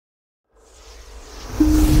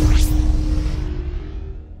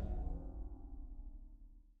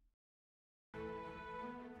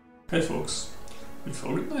Hey folks,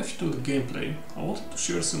 before we dive into the gameplay, I wanted to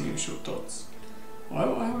share some initial thoughts.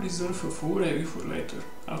 While I will reserve a full review for later,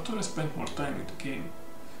 after I spent more time with the game,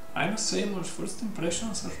 I must say my first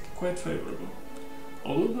impressions are quite favorable.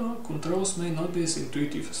 Although the controls may not be as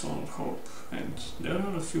intuitive as one would hope, and there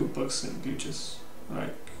are a few bugs and glitches,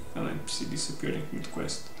 like an NPC disappearing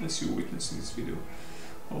mid-quest, as you witness in this video.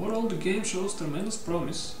 Overall, the game shows tremendous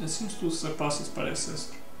promise and seems to surpass its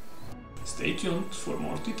predecessor. Stay tuned for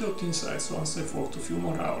more detailed insights once I've walked a few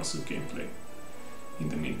more hours of gameplay. In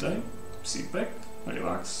the meantime, sit back,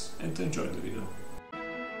 relax and enjoy the video.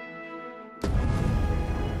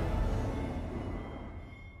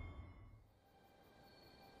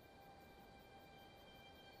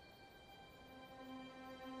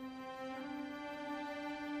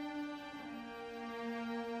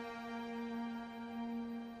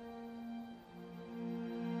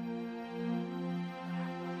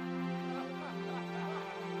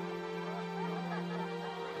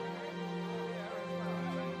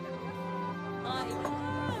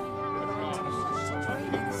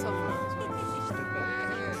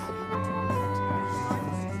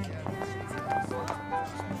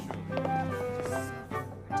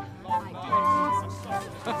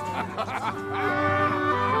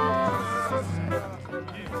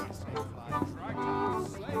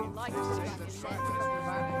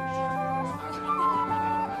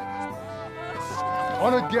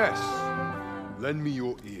 On a guess, lend me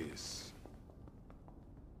your ears.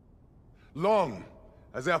 Long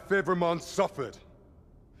has our Fevrimond suffered,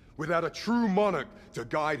 without a true monarch to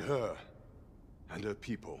guide her and her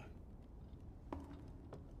people.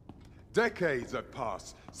 Decades have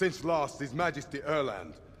passed since last His Majesty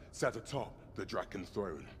Erland sat atop the Draken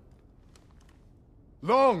throne.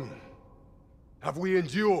 Long have we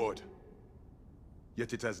endured,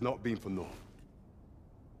 yet it has not been for naught.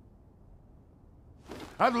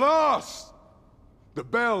 At last, the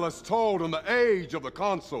bell has tolled on the age of the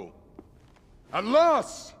Council. At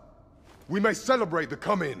last, we may celebrate the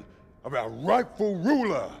coming of our rightful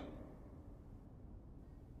ruler.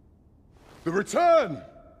 The return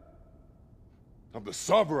of the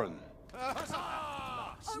Sovereign.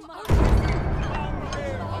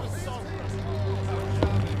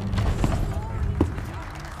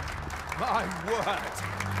 My word!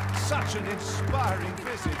 Such an inspiring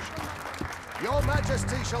visage! Your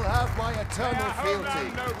Majesty shall have my eternal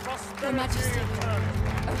fealty. Your Majesty,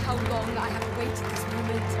 oh how long I have awaited this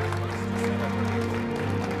moment.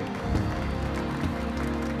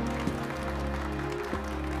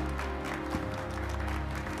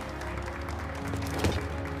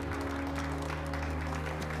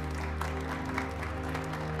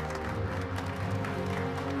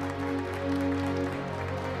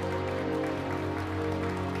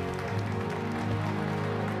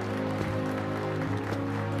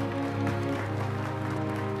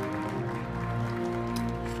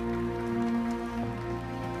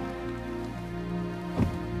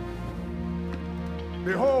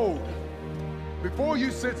 Behold, before you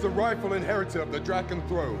sits the rightful inheritor of the Draken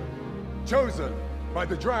throne, chosen by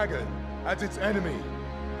the dragon as its enemy.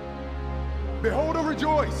 Behold and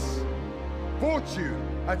rejoice! Fortune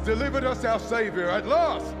has delivered us our savior at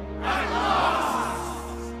last! At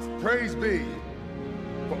last! Praise be,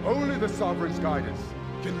 for only the Sovereign's guidance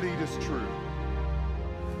can lead us true.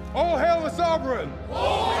 All hail the Sovereign!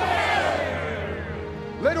 All hail!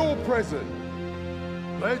 Let all present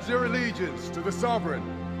pledge their allegiance to the Sovereign.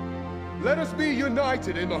 Let us be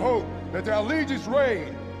united in the hope that our liege's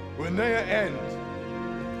reign will ne'er end.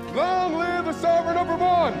 Long live the Sovereign of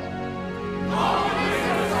Vermont! Long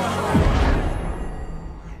live the Sovereign!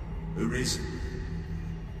 Arisen,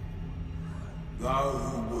 thou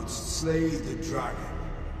who wouldst slay the dragon,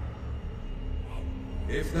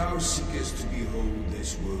 if thou seekest to behold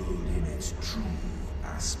this world in its true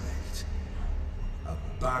aspect,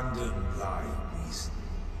 abandon thy reason.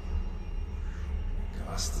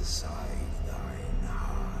 Cast aside thine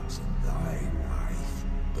heart and thy knife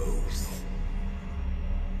both.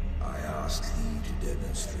 I ask thee to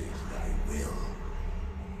demonstrate thy will,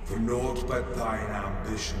 for naught but thine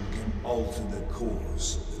ambition can alter the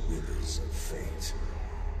course of the rivers of fate.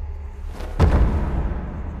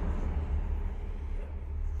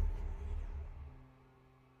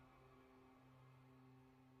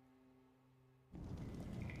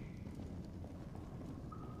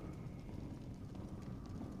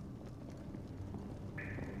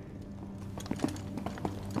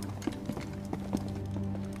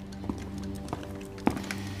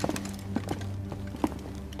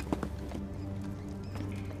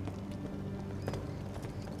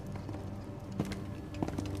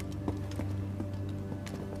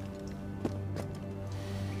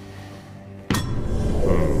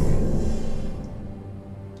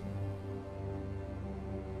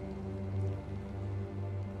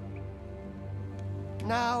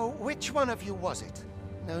 Now, which one of you was it?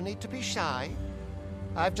 No need to be shy.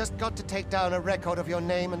 I've just got to take down a record of your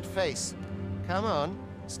name and face. Come on,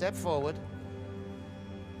 step forward.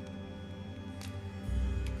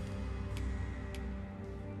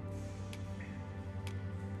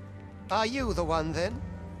 Are you the one, then?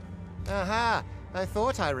 Aha! I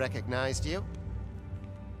thought I recognized you.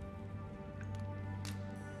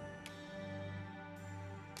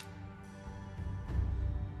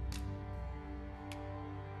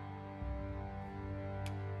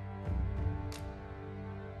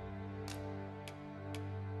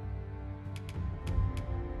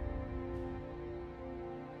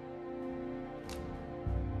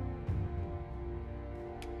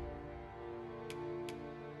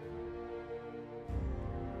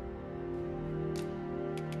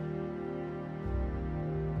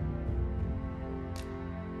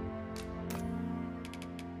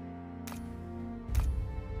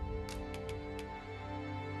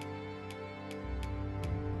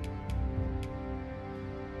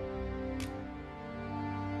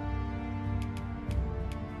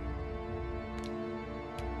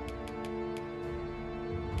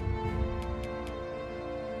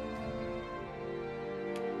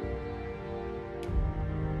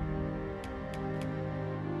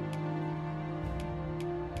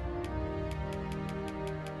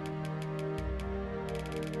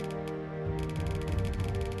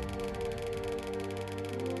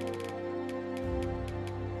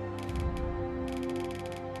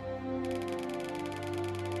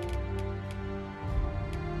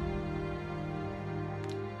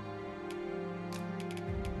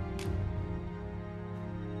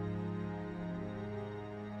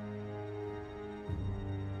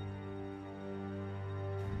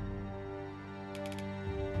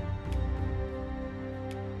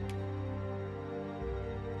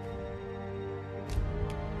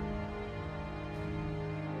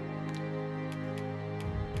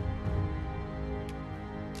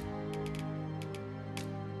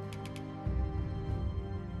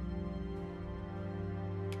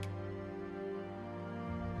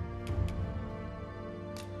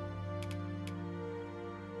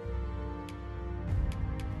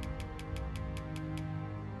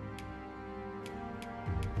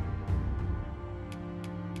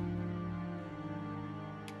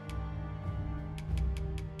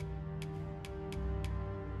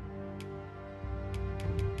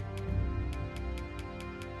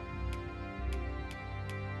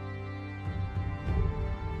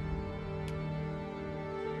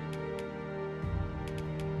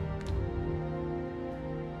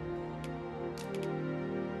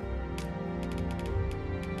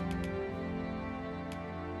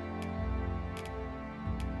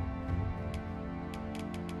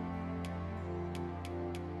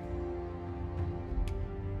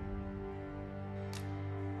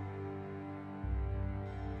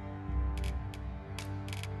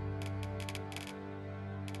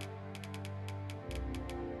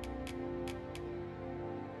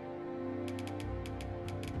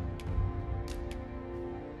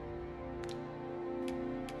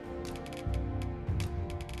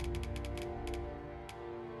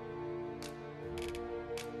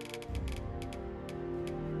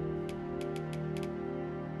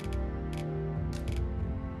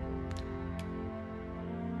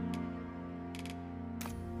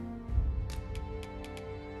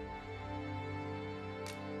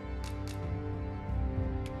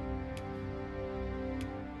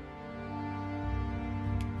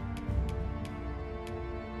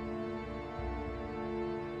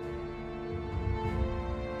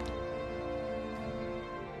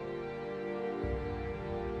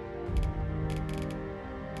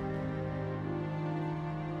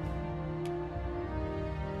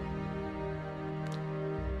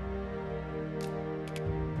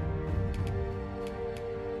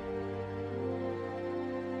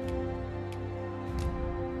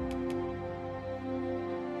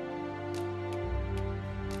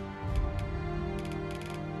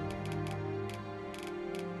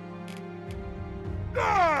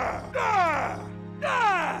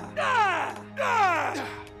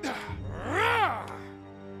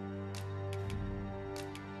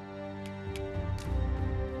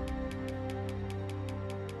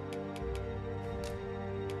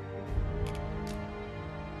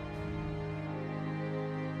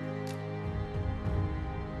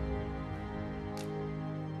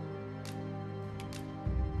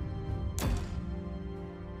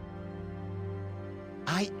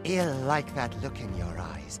 I ill like that look in your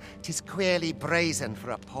eyes. 'Tis queerly brazen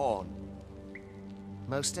for a pawn.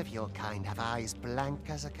 Most of your kind have eyes blank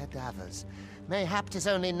as a cadaver's. Mayhap 'tis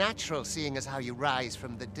only natural, seeing as how you rise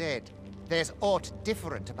from the dead. There's aught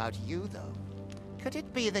different about you, though. Could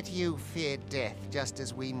it be that you fear death just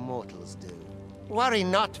as we mortals do? Worry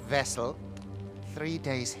not, vessel. 3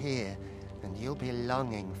 days here, and you'll be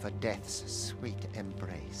longing for death's sweet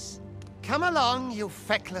embrace. Come along, you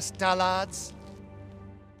feckless dullards.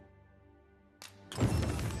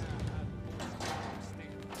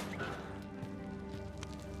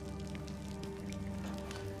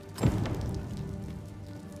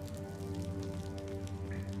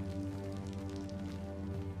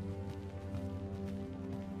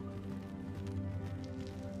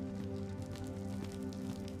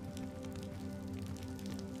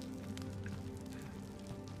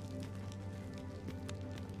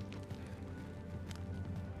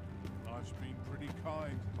 Life's been pretty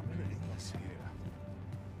kind. Communities here.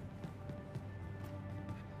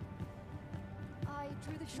 I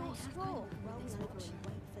drew the short straw. Roll over and wait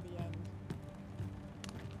for the end.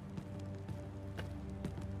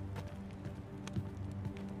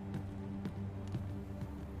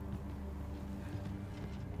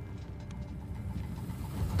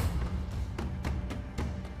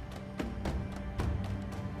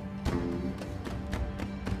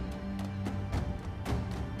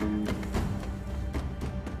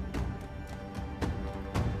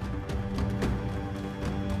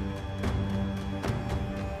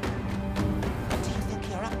 What do you think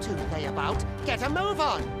you're up to, layabout? Get a move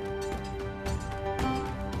on!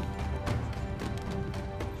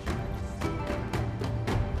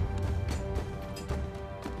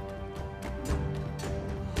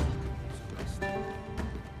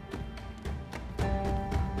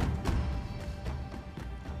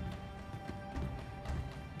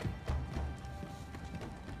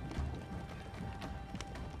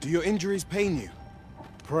 Do your injuries pain you?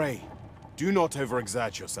 Pray, do not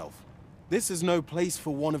overexert yourself. This is no place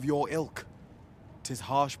for one of your ilk. 'Tis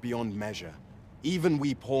harsh beyond measure. Even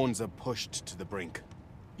we pawns are pushed to the brink.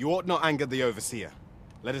 You ought not anger the overseer.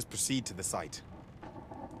 Let us proceed to the site.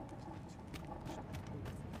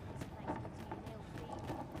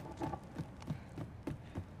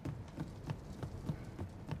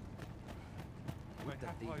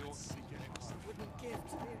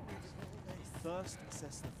 First,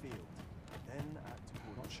 assess the field, then act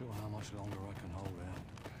accordingly. Not sure how much longer I can hold out.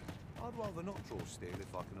 I'd rather not draw steel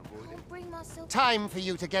if I can avoid it. I'll bring myself. Time for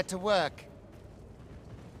you to get to work.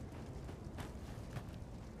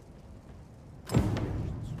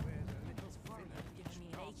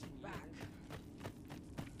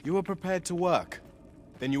 You are prepared to work?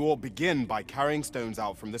 Then you ought begin by carrying stones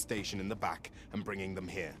out from the station in the back and bringing them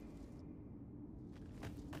here.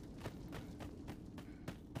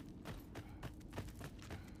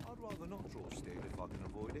 I'd rather not draw steel if I can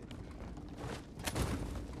avoid it.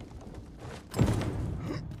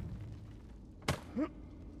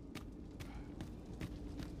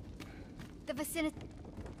 The vicinity.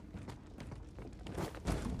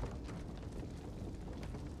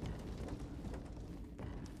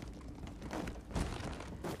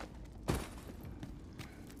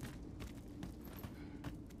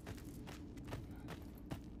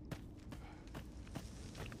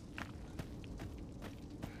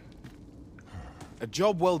 A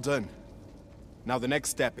job well done. Now the next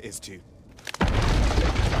step is to...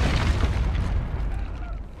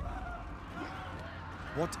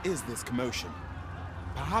 What is this commotion?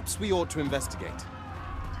 Perhaps we ought to investigate.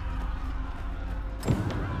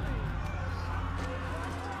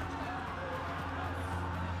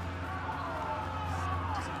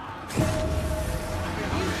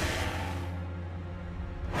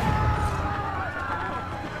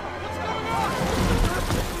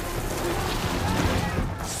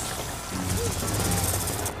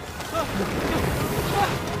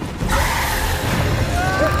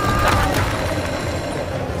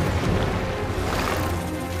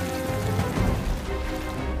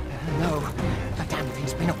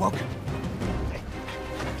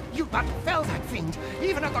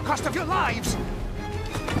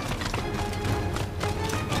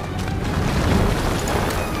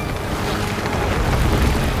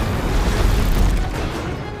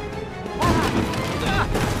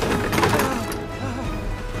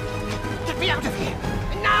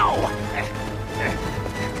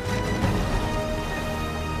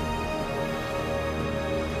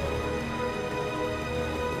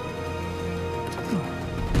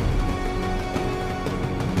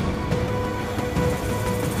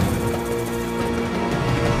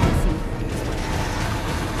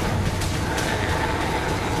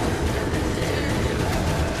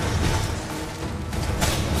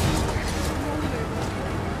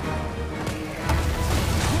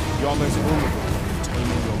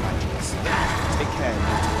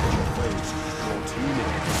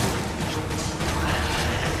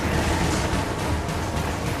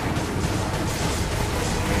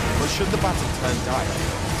 the battle turn dire,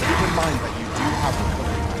 keep in mind that you do have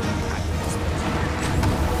recovery time at your disposal.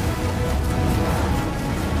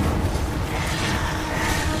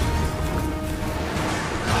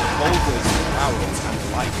 Boulders, arrows, and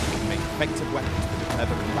light can make effective weapons with the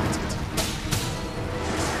ever combatant.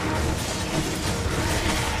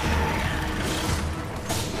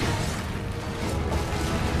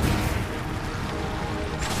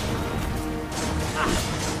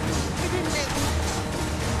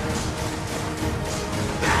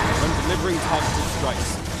 When delivering targeted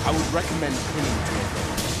strikes, I would recommend pinning to a foe.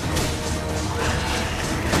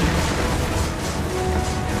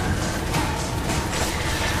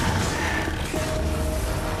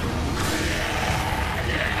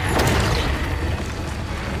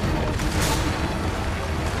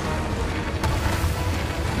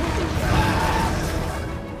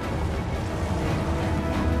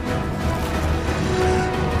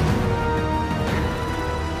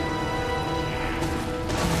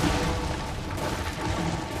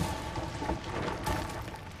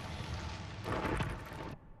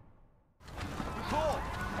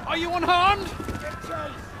 Are you unharmed?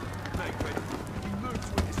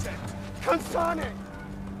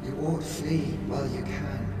 You ought flee while you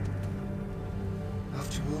can.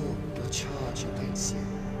 After all, your charge awaits you.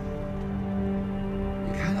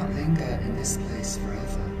 You cannot linger in this place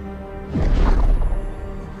forever.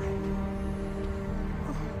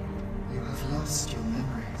 You have lost your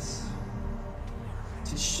memories.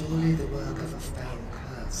 'Tis surely the work of a fell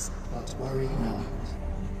curse, but worry not.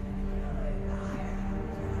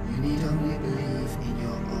 You need only believe in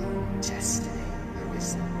your own destiny,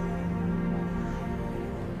 Arisen.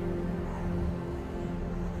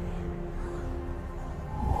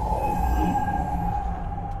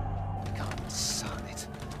 Son, it.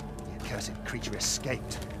 The accursed creature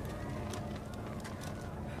escaped.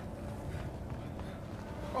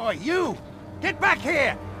 Oh, you! Get back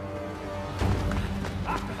here!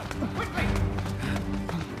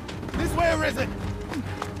 This way, Arisen!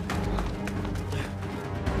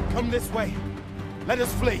 Come this way. Let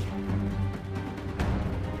us flee.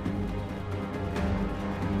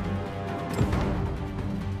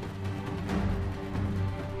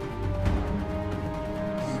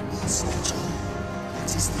 You must, John.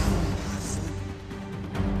 That is the only path.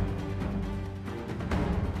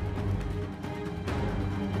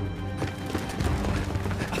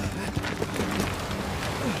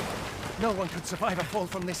 No one could survive a fall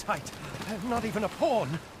from this height. Not even a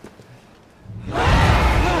pawn.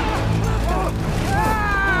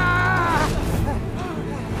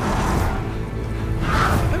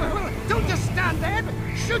 Don't just stand there!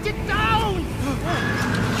 Shoot it down!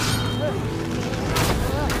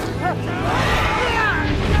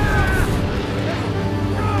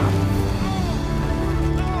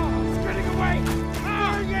 It's getting away!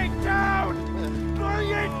 Bring it down! Bring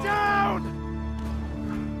it down!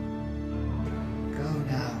 Go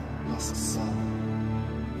now, lost soul.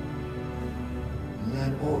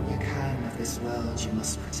 Learn all you can of this world you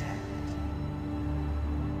must protect.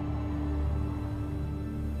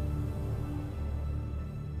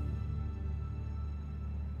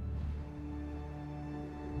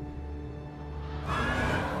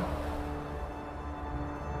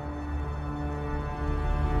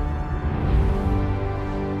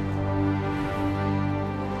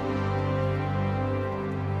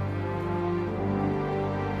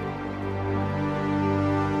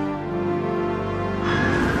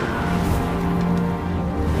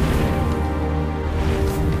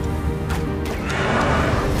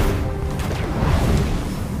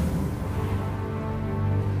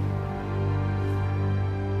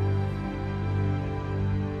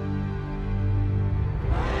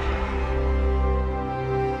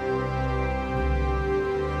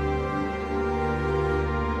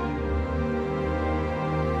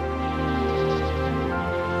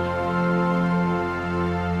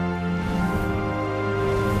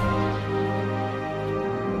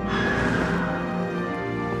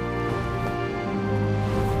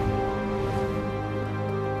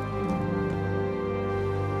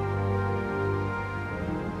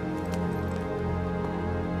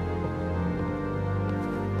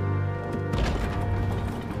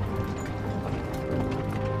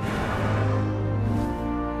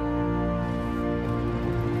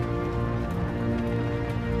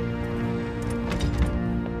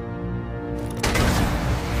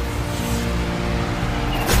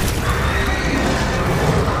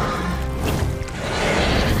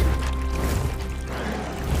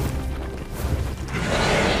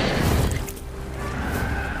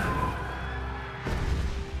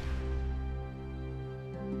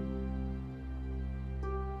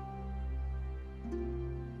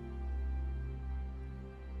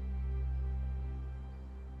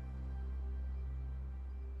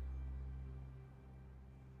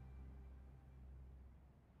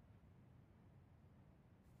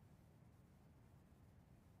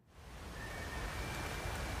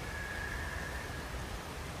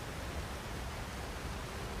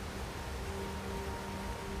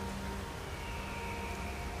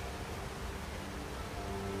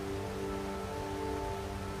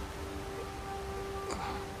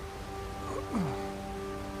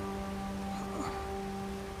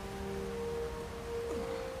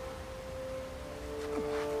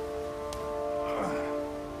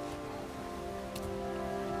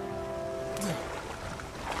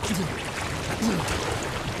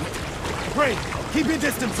 Pray, keep your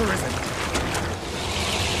distance, Arisen.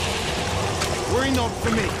 Worry not for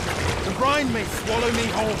me. The brine may swallow me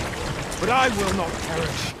whole, but I will not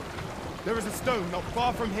perish. There is a stone not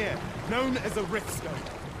far from here, known as a rift stone.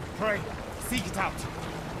 Pray, seek it out.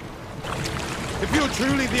 If you're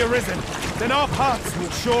truly the Arisen, then our paths will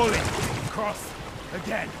surely cross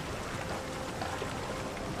again.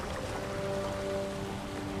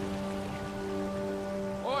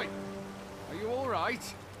 Oi! Are you all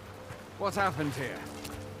right? What happened here?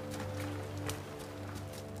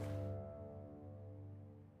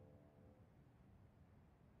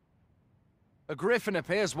 A griffin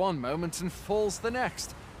appears one moment and falls the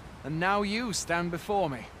next. And now you stand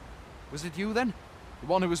before me. Was it you then? The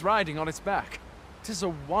one who was riding on its back? 'Tis a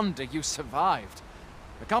wonder you survived.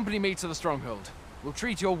 Accompany me to the stronghold. We'll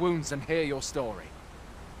treat your wounds and hear your story.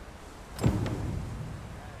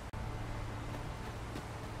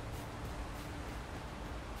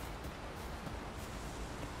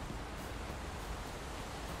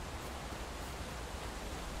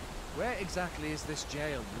 Where exactly is this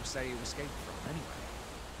jail you say you escaped from, anyway?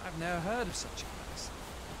 I've never heard of such a place.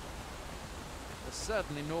 There's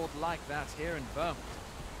certainly naught like that here in Vermont.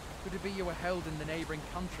 Could it be you were held in the neighboring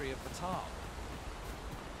country of Batal?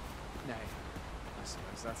 Nay, I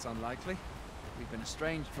suppose that's unlikely. We've been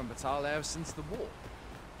estranged from Batal ever since the war.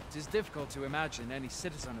 It is difficult to imagine any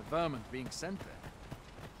citizen of Vermont being sent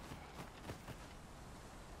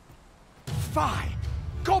there. Fie!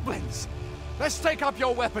 Goblins! Let's take up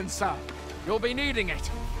your weapons, sir. You'll be needing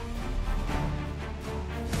it.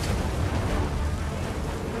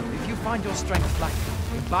 If you find your strength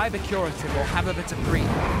lacking, imbibe a curative or have a bit of green.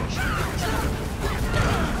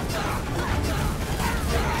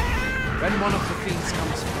 When one of the fiends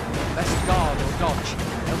comes for, best guard or dodge,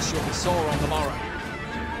 else you'll be sore on the morrow.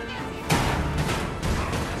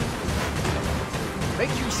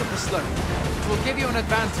 Make use of the slope. It will give you an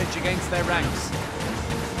advantage against their ranks.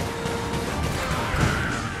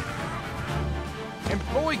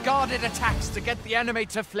 Employ guarded attacks to get the enemy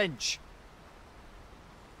to flinch.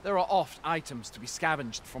 There are oft items to be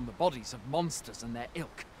scavenged from the bodies of monsters and their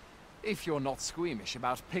ilk. If you're not squeamish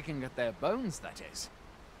about picking at their bones, that is.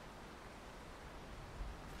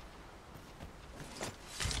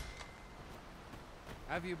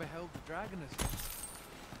 Have you beheld the dragon as yet?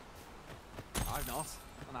 I've not,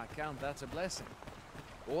 and I count that a blessing.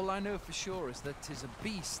 All I know for sure is that 'tis a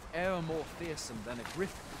beast e'er more fearsome than a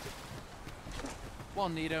griffin.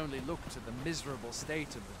 One need only look to the miserable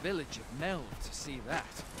state of the village of Mel to see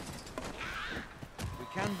that. We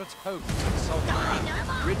can but hope that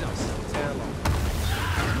Solomon rid us of Terlon.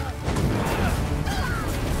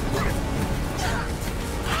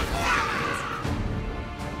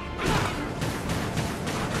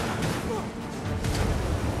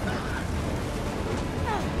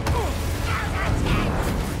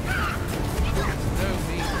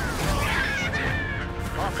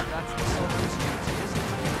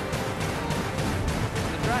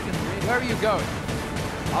 Where are you going?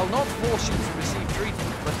 I'll not force you to receive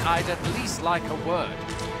treatment, but I'd at least like a word.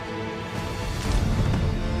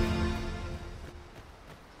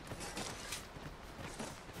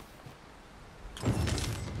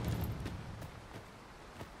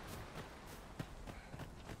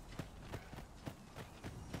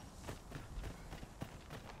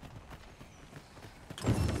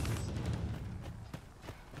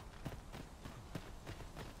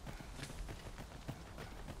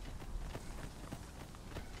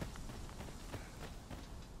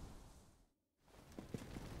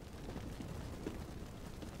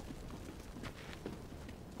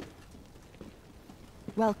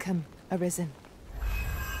 Welcome, Arisen.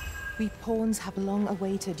 We pawns have long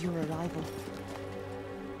awaited your arrival.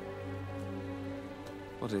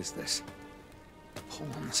 What is this?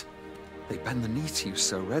 Pawns? They bend the knee to you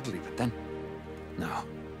so readily, but then... No.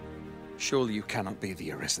 Surely you cannot be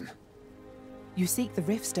the Arisen. You seek the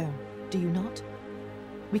Riftstone, do you not?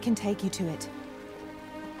 We can take you to it.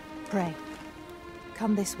 Pray,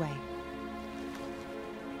 come this way.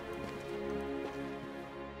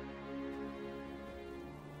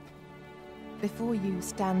 Before you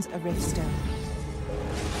stands a Riftstone.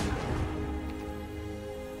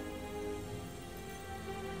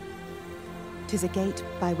 "'Tis a gate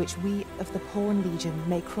by which we of the Pawn Legion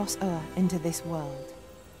may cross o'er into this world.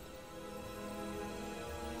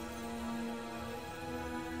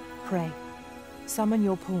 Pray, summon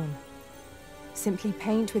your pawn. Simply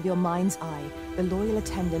paint with your mind's eye the loyal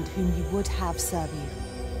attendant whom you would have serve you.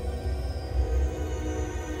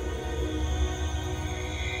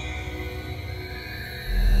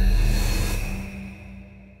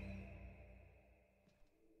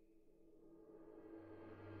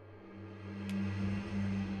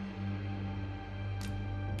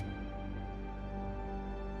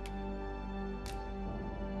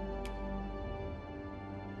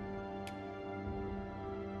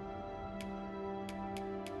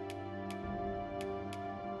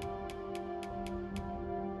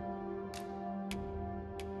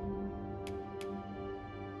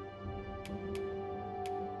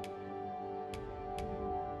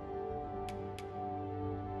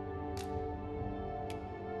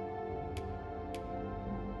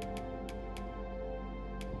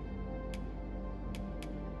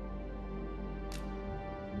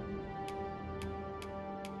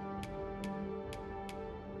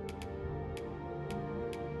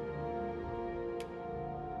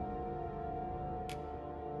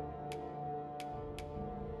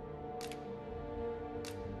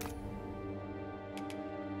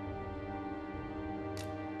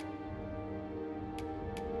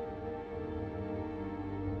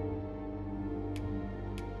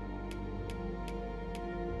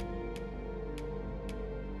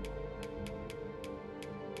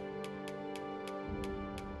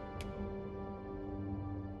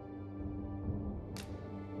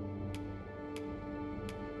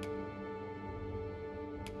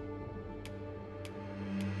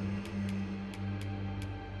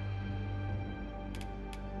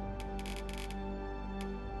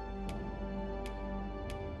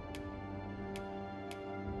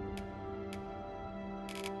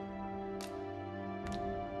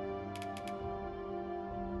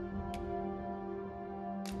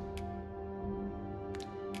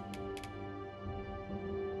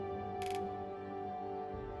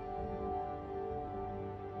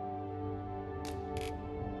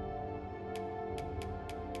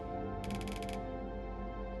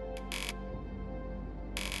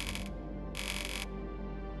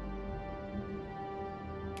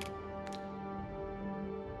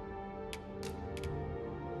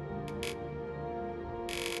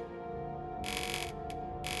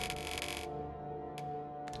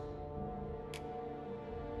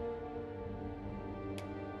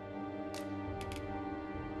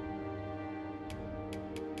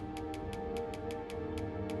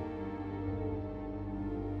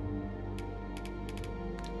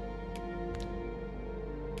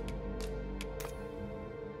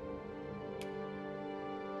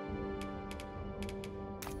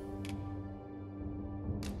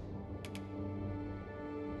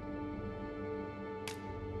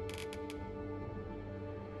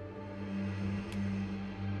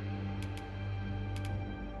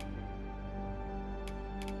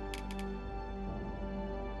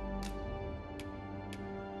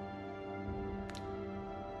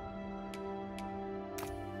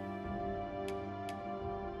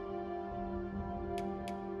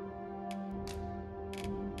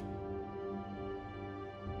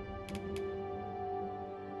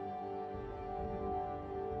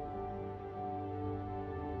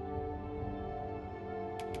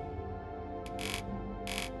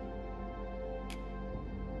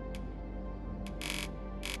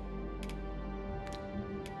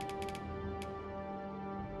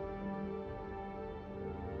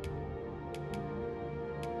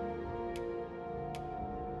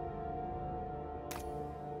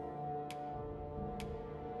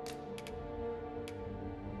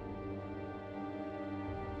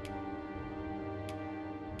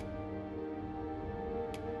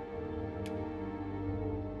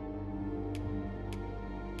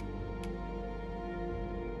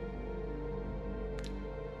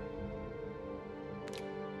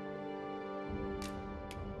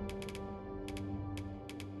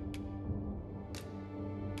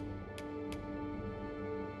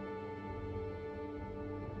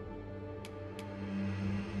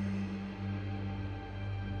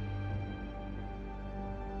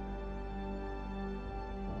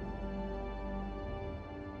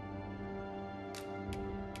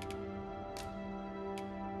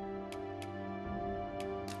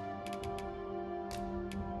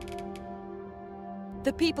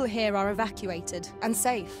 The people here are evacuated and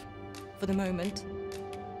safe, for the moment.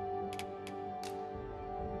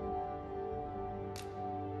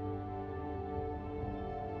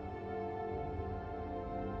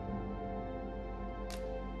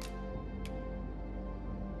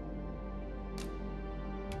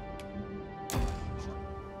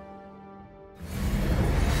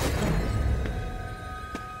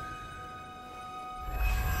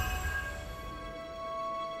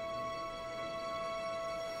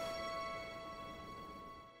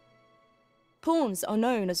 Pawns are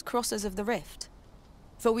known as crossers of the rift,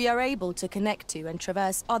 for we are able to connect to and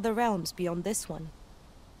traverse other realms beyond this one.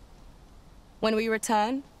 When we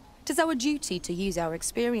return, it is our duty to use our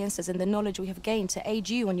experiences and the knowledge we have gained to aid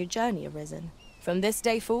you on your journey, Arisen. From this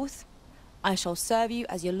day forth, I shall serve you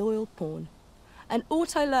as your loyal pawn, and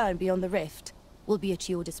aught I learn beyond the rift will be at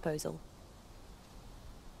your disposal.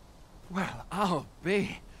 Well, I'll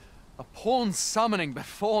be. A pawn summoning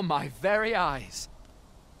before my very eyes.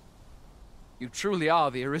 You truly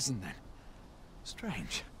are the Arisen, then?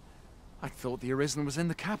 Strange. I thought the Arisen was in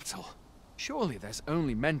the capital. Surely there's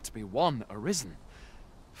only meant to be one Arisen.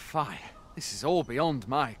 Fie, this is all beyond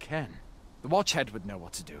my ken. The Watchhead would know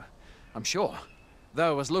what to do, I'm sure.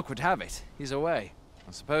 Though, as luck would have it, he's away.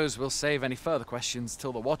 I suppose we'll save any further questions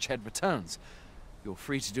till the Watchhead returns. You're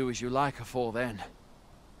free to do as you like afore then.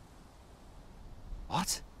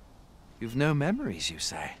 What? You've no memories, you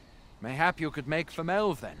say? Mayhap you could make for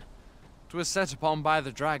Melve, then? 'Twas set upon by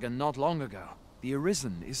the dragon not long ago. The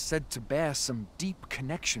Arisen is said to bear some deep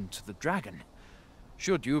connection to the dragon.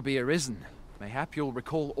 Should you be Arisen, mayhap you'll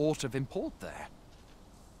recall aught of import there.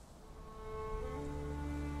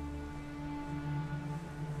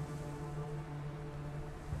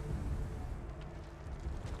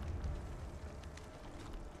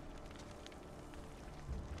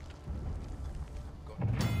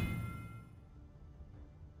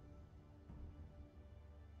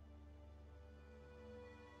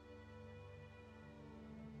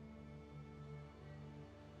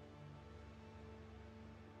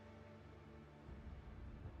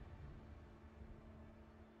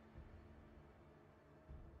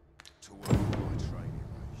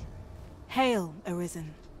 Hail,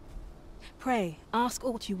 Arisen. Pray, ask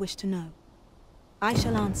aught you wish to know. I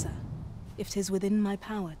shall answer, if 'tis within my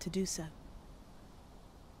power to do so.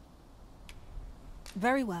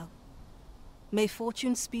 Very well. May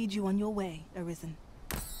fortune speed you on your way, Arisen.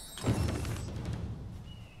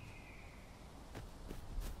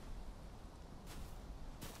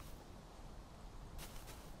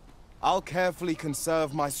 I'll carefully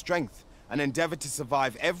conserve my strength and endeavor to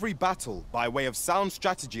survive every battle by way of sound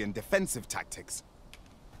strategy and defensive tactics.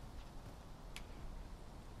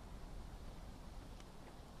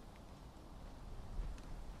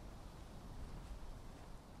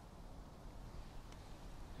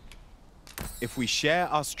 If we share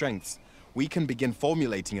our strengths, we can begin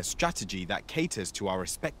formulating a strategy that caters to our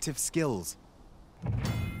respective skills.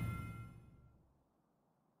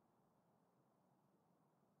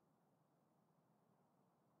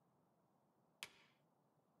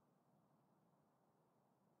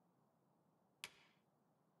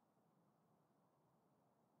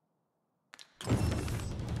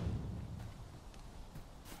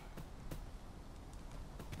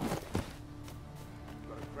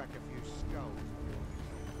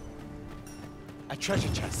 A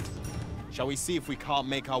treasure chest. Shall we see if we can't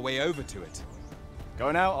make our way over to it?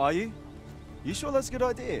 Going out, are you? You sure that's a good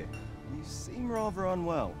idea? You seem rather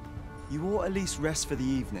unwell. You ought at least rest for the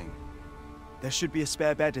evening. There should be a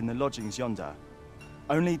spare bed in the lodgings yonder.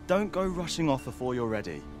 Only don't go rushing off before you're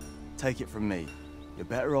ready. Take it from me. You're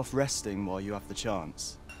better off resting while you have the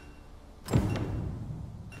chance.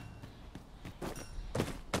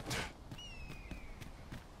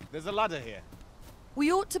 There's a ladder here.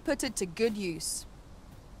 We ought to put it to good use.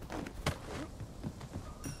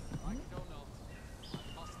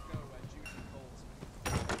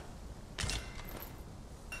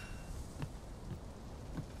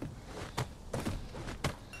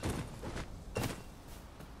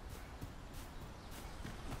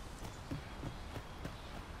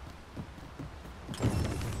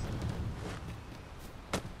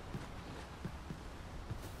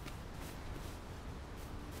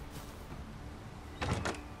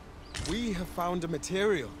 We have found a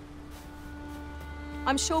material.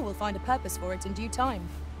 I'm sure we'll find a purpose for it in due time.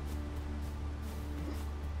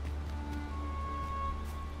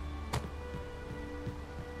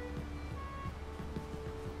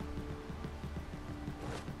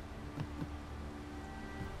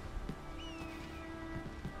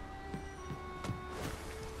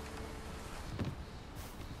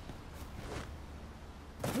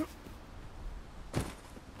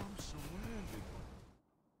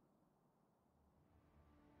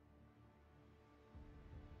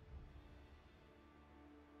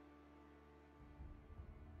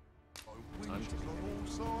 to be. On all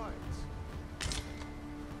sides.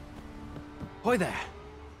 Hoy there.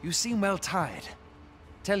 You seem well tired.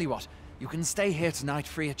 Tell you what, you can stay here tonight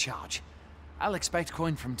free of charge. I'll expect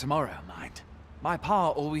coin from tomorrow, mind. My pa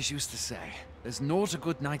always used to say, there's naught a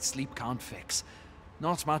good night's sleep can't fix.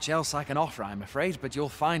 Not much else I can offer, I'm afraid, but you'll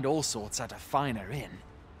find all sorts at a finer inn.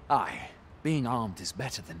 Aye, being armed is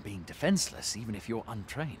better than being defenseless, even if you're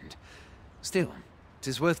untrained. Still,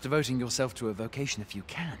 'tis worth devoting yourself to a vocation if you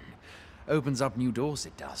can. Opens up new doors,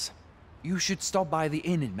 it does. You should stop by the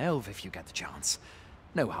inn in Melve if you get the chance.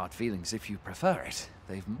 No hard feelings if you prefer it.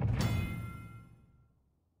 They've...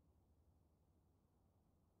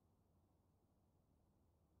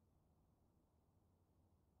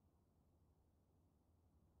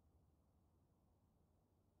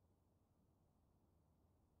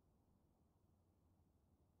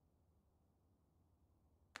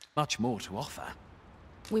 much more to offer.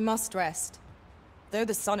 We must rest, though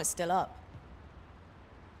the sun is still up.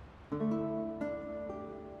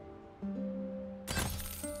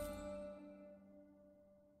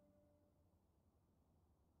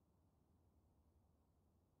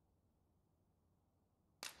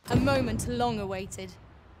 A moment long awaited.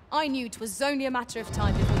 I knew 'twas only a matter of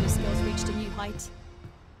time before your skills reached a new height.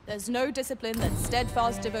 There's no discipline that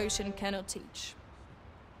steadfast devotion cannot teach.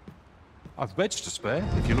 I've beds to spare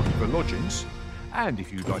if you're looking for lodgings. And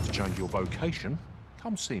if you'd like to change your vocation,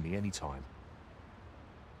 come see me anytime.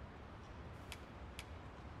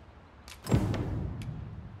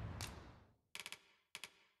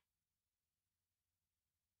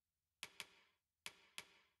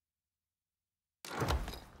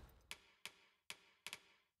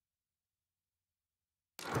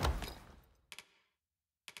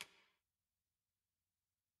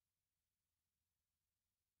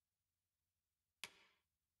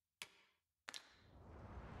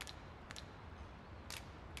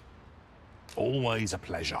 Always a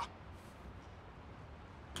pleasure.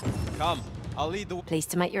 Come, I'll lead the way.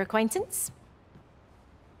 Pleased to make your acquaintance.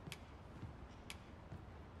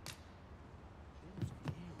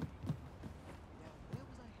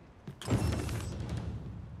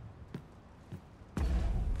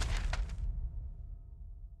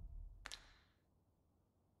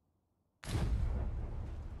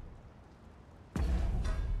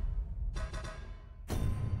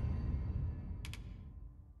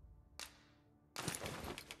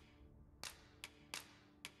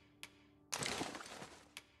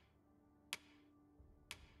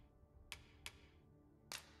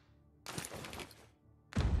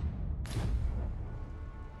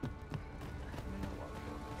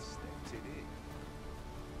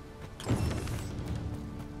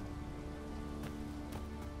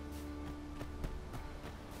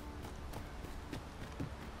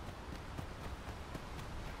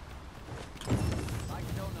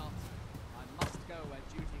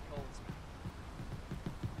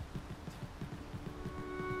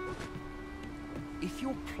 If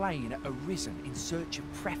you're playing at Arisen in search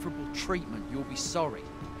of preferable treatment, you'll be sorry.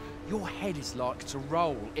 Your head is like to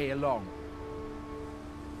roll ere long.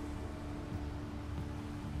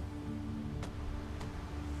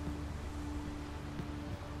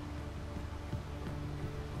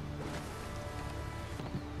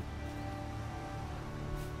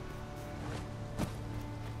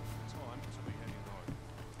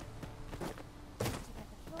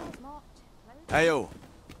 Hey, all.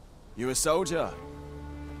 You a soldier?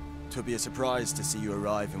 'Twould be a surprise to see you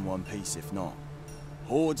arrive in one piece, if not.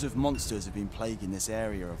 Hordes of monsters have been plaguing this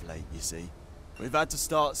area of late, you see. We've had to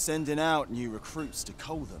start sending out new recruits to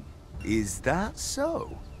cull them. Is that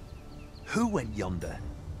so? Who went yonder?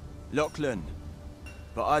 Lachlan.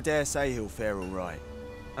 But I dare say he'll fare all right.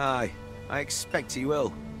 Aye, I expect he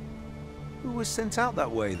will. Who was sent out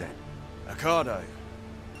that way, then? Ricardo.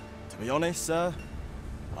 To be honest, sir,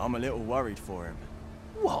 I'm a little worried for him.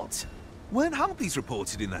 What? Weren't harpies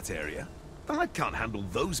reported in that area? The lad can't handle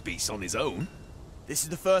those beasts on his own. This is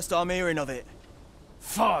the first I'm hearing of it.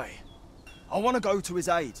 Fie! I want to go to his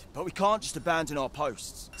aid, but we can't just abandon our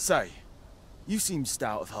posts. Say, you seem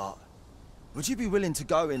stout of heart. Would you be willing to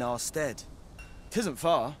go in our stead? 'Tisn't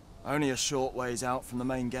far, only a short ways out from the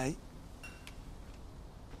main gate.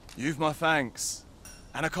 You've my thanks.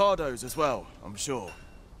 And Ricardo's as well, I'm sure.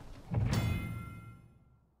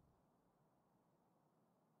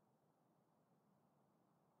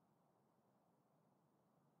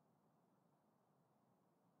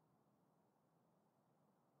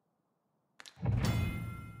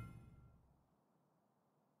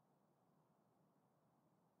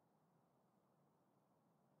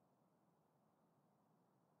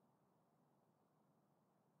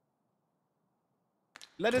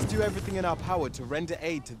 Let us do everything in our power to render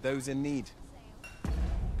aid to those in need.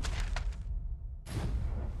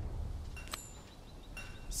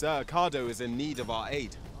 Sir Cardo is in need of our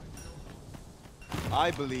aid. I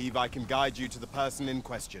believe I can guide you to the person in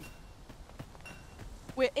question.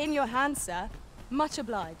 We're in your hands, sir. Much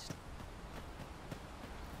obliged.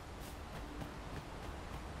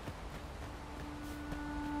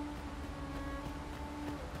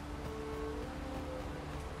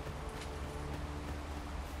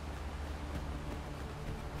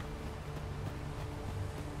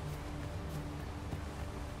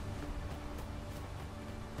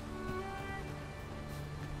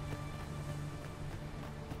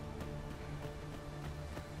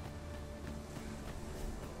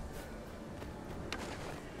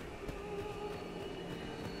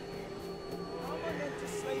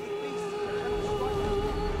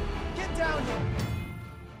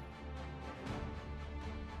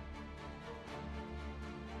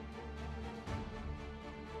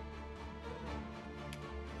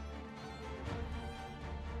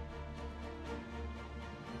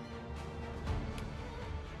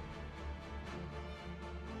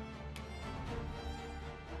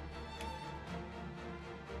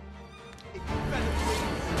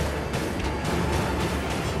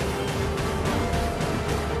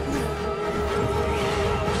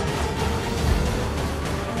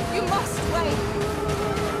 You must wait!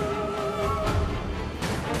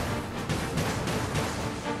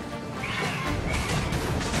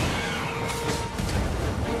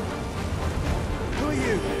 Who are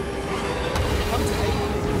you? Come to aid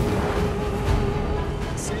me.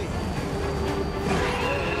 See.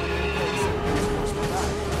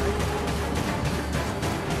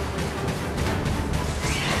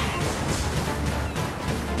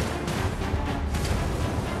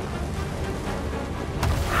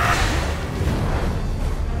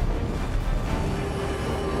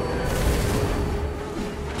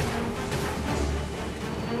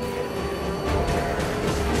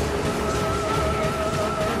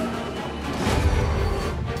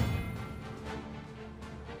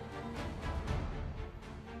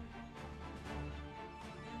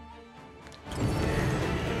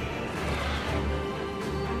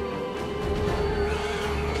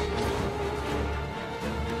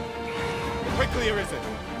 Quickly, Arisen.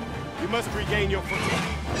 You must regain your footing.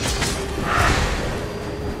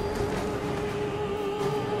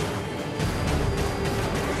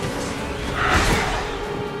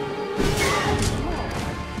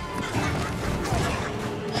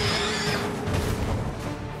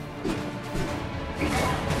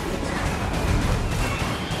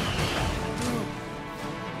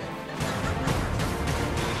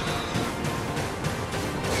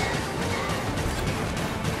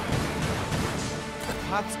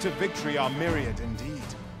 Paths to victory are myriad indeed.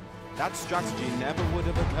 That strategy never would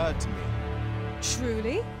have occurred to me.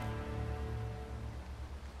 Truly?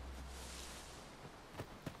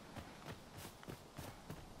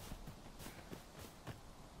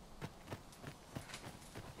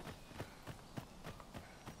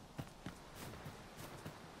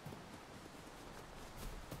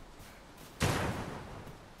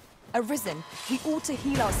 Arisen, we ought to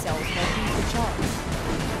heal ourselves and use the chance.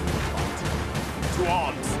 To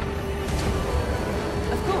arms!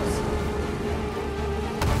 Of course.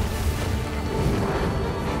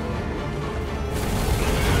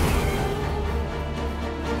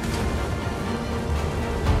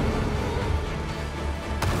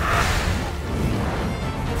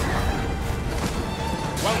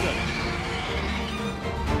 Well done.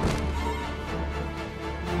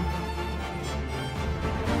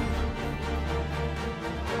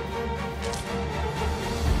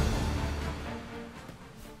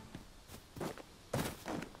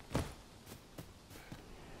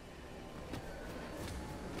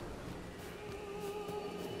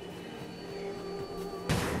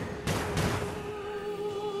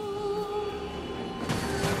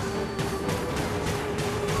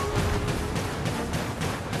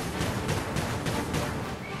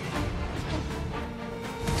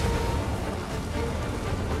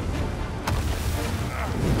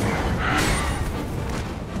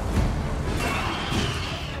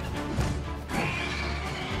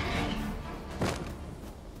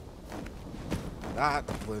 That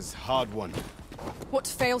was hard won. What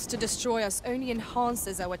fails to destroy us only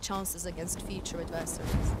enhances our chances against future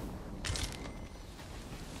adversaries.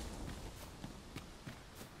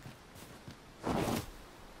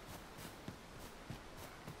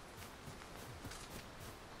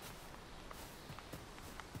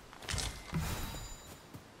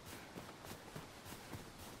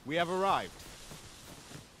 We have arrived.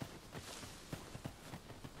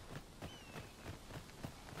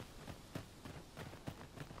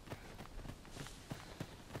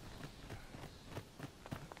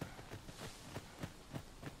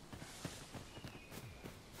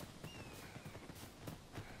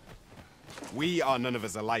 We are none of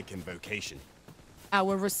us alike in vocation.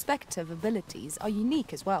 Our respective abilities are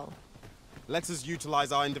unique as well. Let us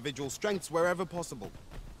utilize our individual strengths wherever possible.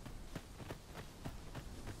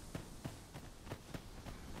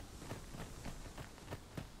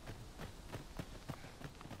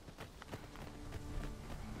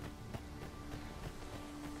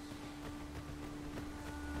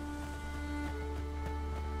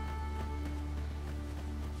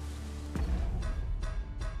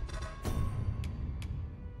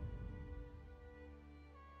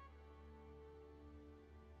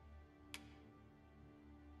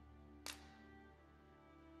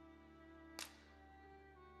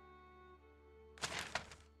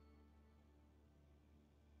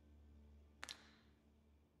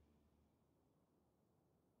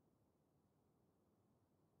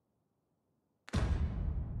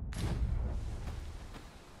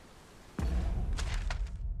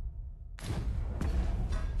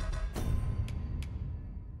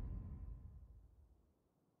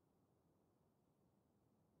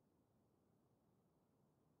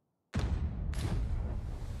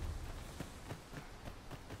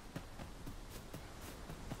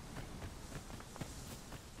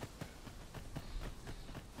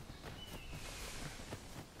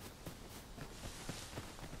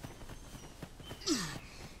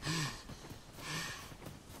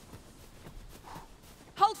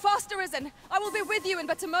 Hold fast, Arisen! I will be with you in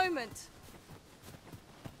but a moment!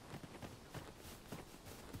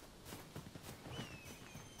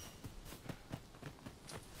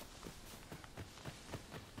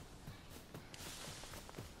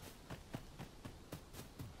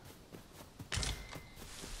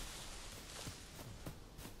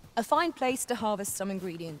 A fine place to harvest some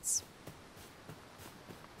ingredients.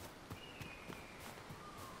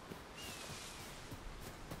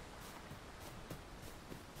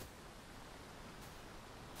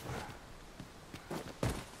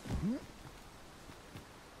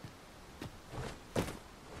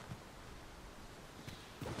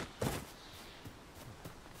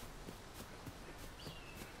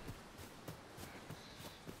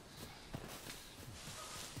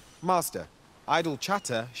 Master, idle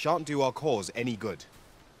chatter shan't do our cause any good.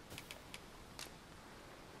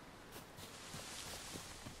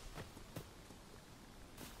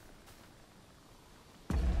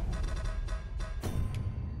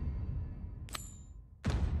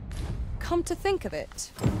 Come to think of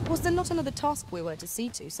it, was there not another task we were to see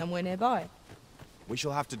to somewhere nearby? We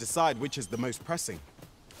shall have to decide which is the most pressing.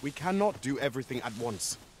 We cannot do everything at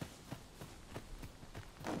once.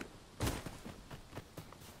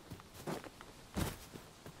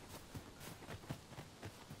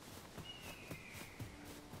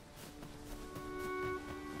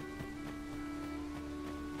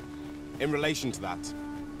 In relation to that,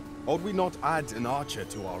 ought we not add an archer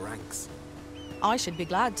to our ranks? I should be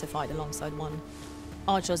glad to fight alongside one.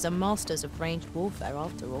 Archers are masters of ranged warfare,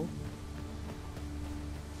 after all.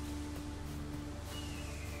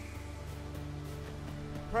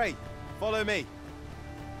 Pray, follow me.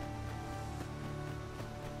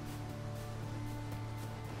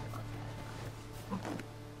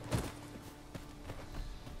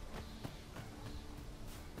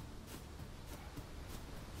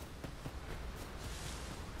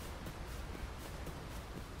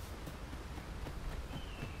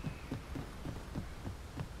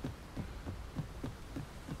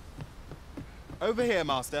 Over here,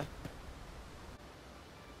 Master.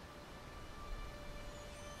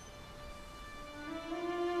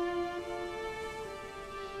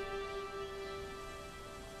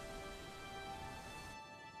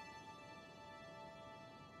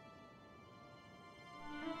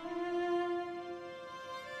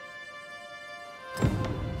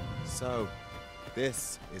 So,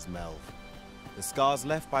 this is Melv. The scars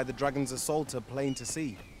left by the dragon's assault are plain to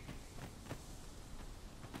see.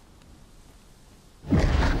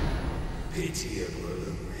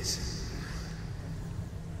 Pitiable Arisen.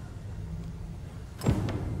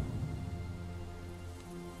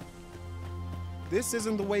 This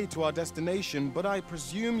isn't the way to our destination, but I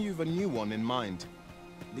presume you've a new one in mind.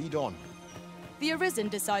 Lead on. The Arisen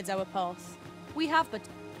decides our path. We have but...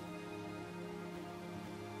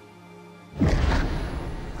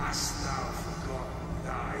 Hast thou forgotten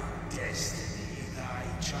thy destiny, thy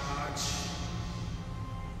charge?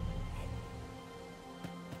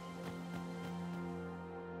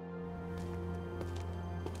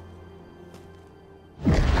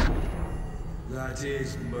 That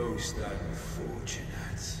is most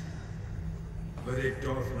unfortunate. But it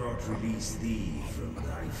doth not release thee from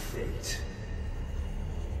thy fate.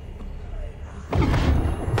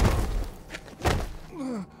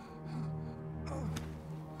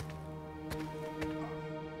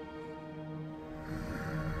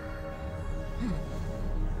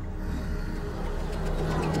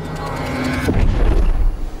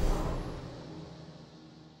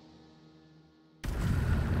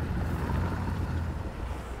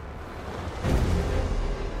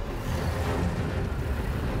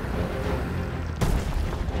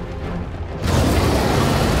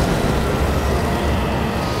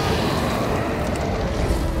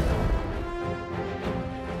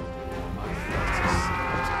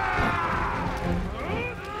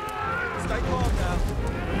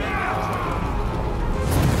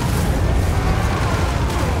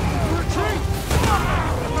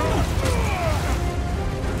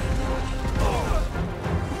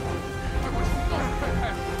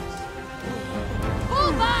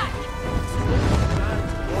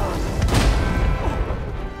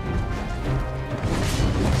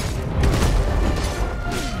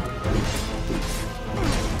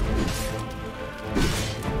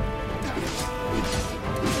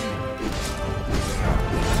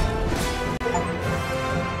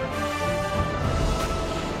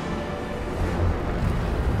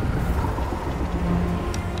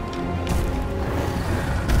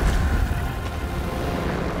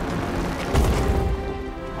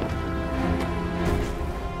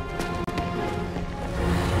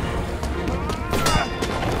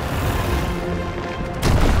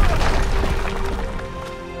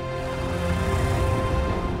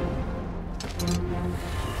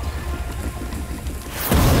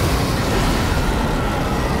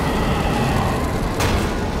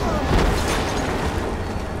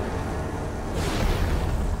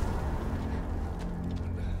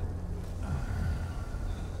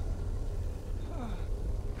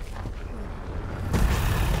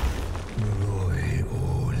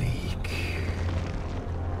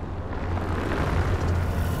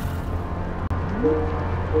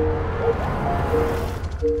 From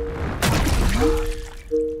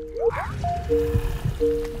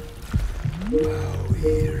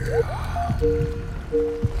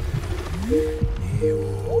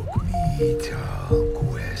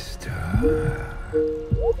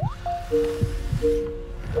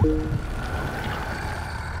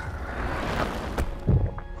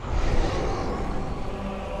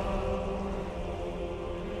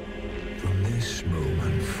this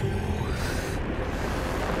moment forth,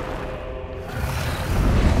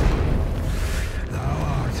 thou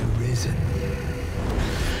art arisen.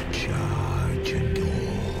 Charge and all.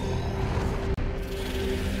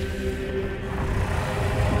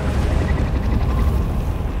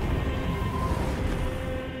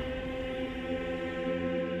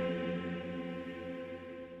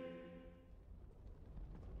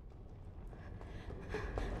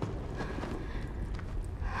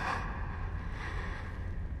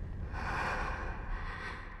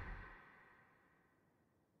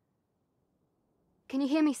 Can you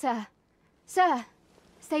hear me, sir? Sir,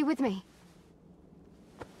 stay with me.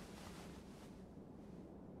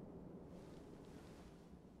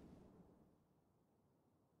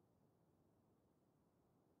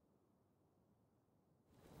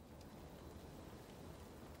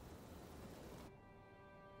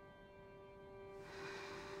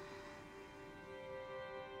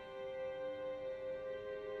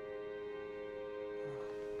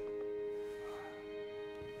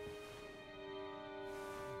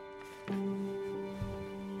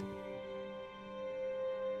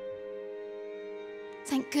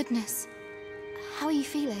 Thank goodness. How are you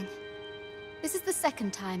feeling? This is the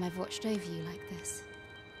second time I've watched over you like this,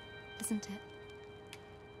 isn't it?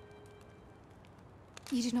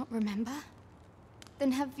 You do not remember?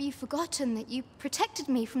 Then have you forgotten that you protected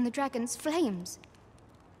me from the dragon's flames?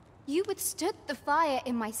 You withstood the fire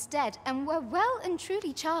in my stead and were well and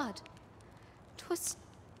truly charred. 'Twas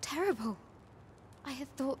terrible. I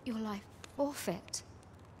had thought your life forfeit.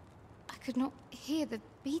 I could not hear the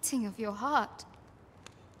beating of your heart.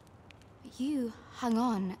 You hung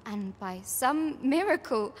on and by some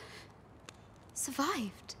miracle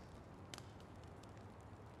survived.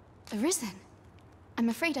 Arisen? I'm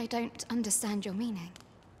afraid I don't understand your meaning.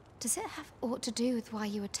 Does it have aught to do with why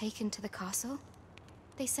you were taken to the castle?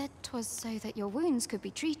 They said 'twas so that your wounds could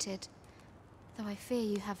be treated, though I fear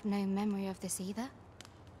you have no memory of this either.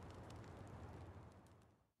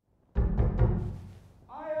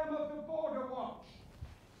 I am of the Border Watch.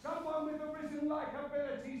 Someone with arisen-like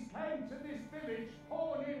abilities came to this village,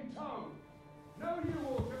 horn in tow. Know you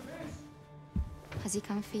aught of this? Has he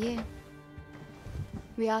come for you?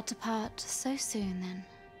 We are to part so soon, then.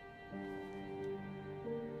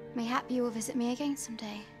 Mayhap you will visit me again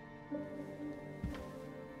someday.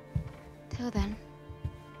 Till then,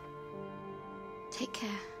 take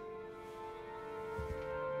care.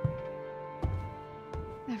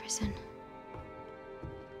 Arisen.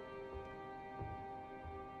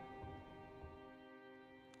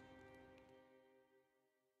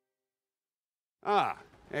 Ah,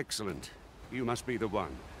 excellent. You must be the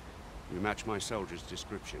one. You match my soldier's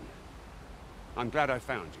description. I'm glad I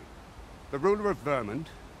found you. The ruler of Vermund,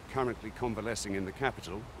 currently convalescing in the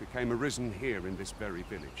capital, became arisen here in this very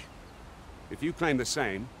village. If you claim the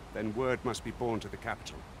same, then word must be borne to the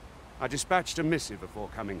capital. I dispatched a missive before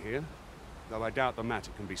coming here, though I doubt the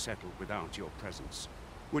matter can be settled without your presence.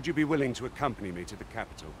 Would you be willing to accompany me to the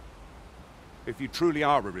capital? If you truly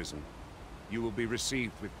are arisen, you will be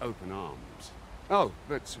received with open arms. Oh,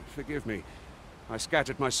 but forgive me. I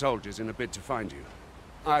scattered my soldiers in a bid to find you.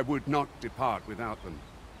 I would not depart without them.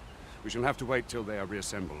 We shall have to wait till they are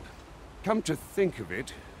reassembled. Come to think of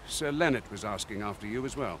it, Sir Leonard was asking after you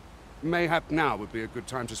as well. Mayhap now would be a good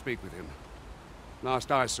time to speak with him.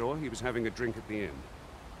 Last I saw, he was having a drink at the inn.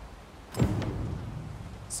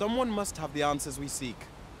 Someone must have the answers we seek.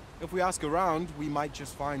 If we ask around, we might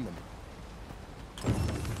just find them.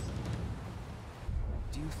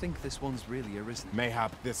 Do you think this one's really arisen?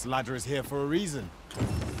 Mayhap this ladder is here for a reason.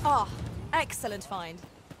 Ah, excellent find.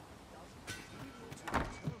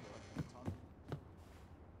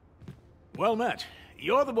 Well met.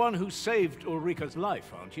 You're the one who saved Ulrika's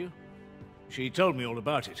life, aren't you? She told me all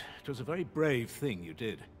about it. It was a very brave thing you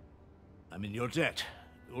did. I'm in your debt.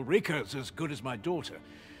 Ulrika's as good as my daughter.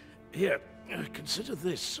 Here, consider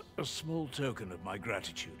this a small token of my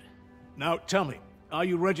gratitude. Now, tell me, are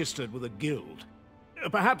you registered with a guild?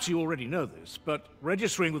 Perhaps you already know this, but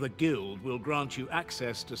registering with a guild will grant you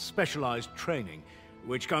access to specialized training,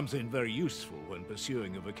 which comes in very useful when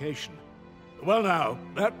pursuing a vocation. Well now,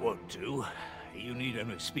 that won't do. You need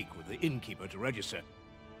only speak with the innkeeper to register.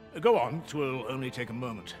 Go on, 'twill only take a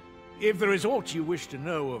moment. If there is aught you wish to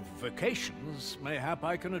know of vacations, mayhap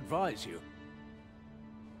I can advise you.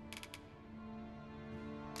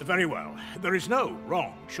 Very well. There is no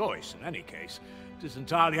wrong choice in any case. It is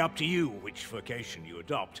entirely up to you which vocation you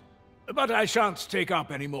adopt. But I shan't take up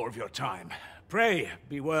any more of your time. Pray,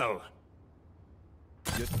 be well.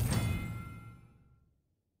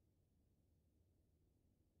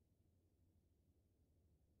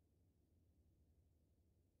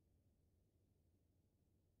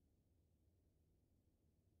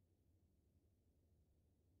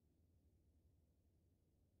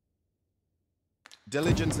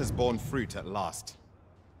 Diligence has borne fruit at last.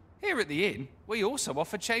 Here at the inn, we also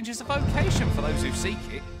offer changes of vocation for those who seek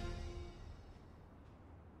it.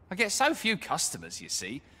 I get so few customers, you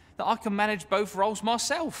see, that I can manage both roles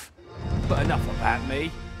myself. But enough about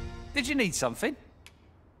me. Did you need something?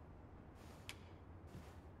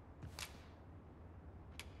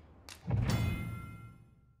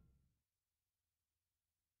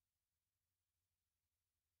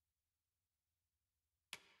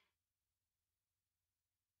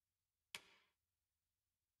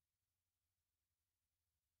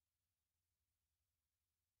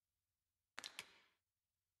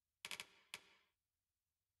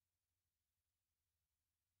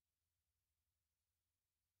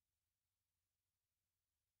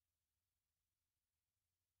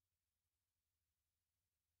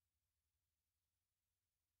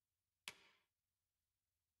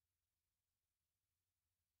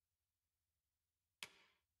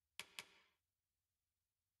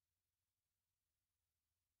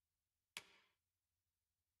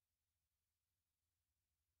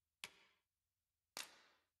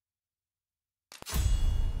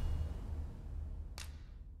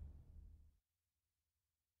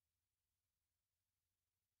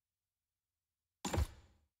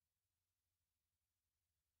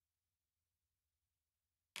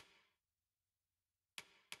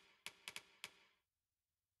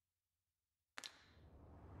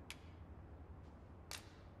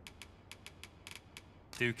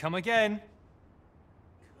 Do come again.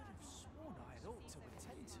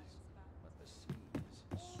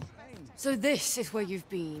 So this is where you've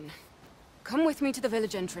been. Come with me to the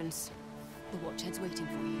village entrance. The watchhead's waiting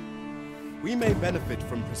for you. We may benefit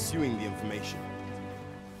from pursuing the information.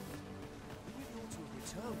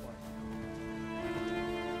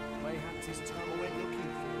 Mayhap 'tis time I went looking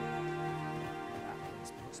for. That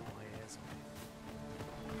place puts my ears on.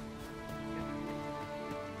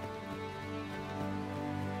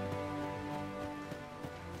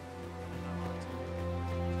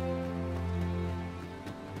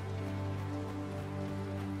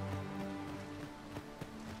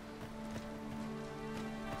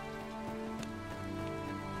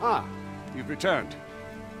 Ah, you've returned.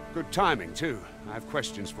 Good timing, too. I have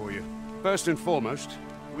questions for you. First and foremost,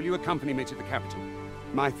 will you accompany me to the capital?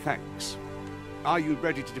 My thanks. Are you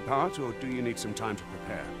ready to depart, or do you need some time to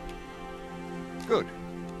prepare? Good.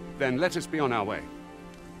 Then let us be on our way.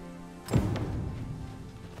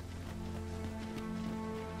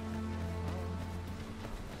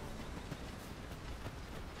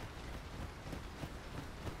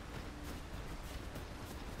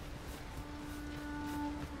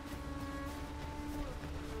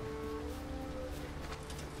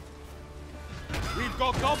 We've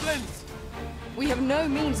got goblins! We have no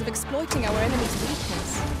means of exploiting our enemy's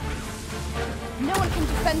weakness. No one can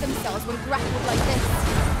defend themselves when grappled like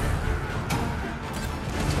this.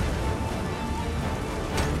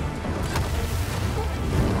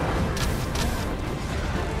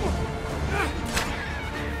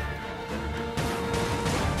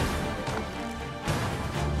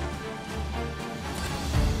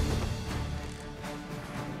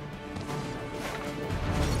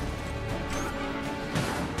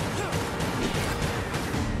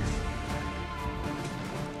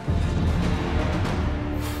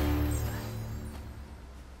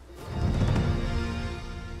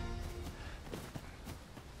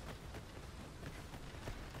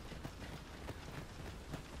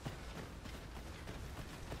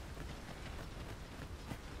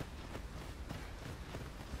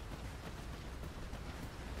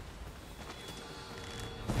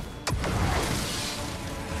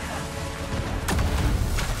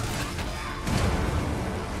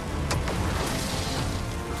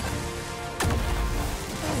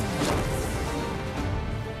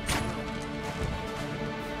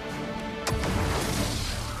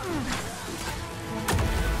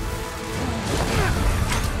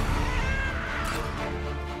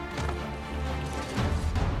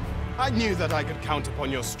 I knew that I could count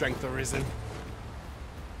upon your strength, Arisen.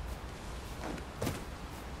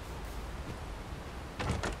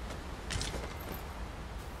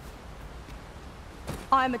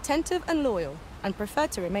 I am attentive and loyal, and prefer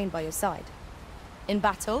to remain by your side. In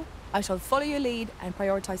battle, I shall follow your lead and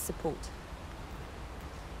prioritize support.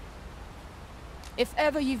 If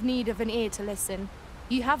ever you've need of an ear to listen,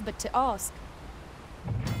 you have but to ask.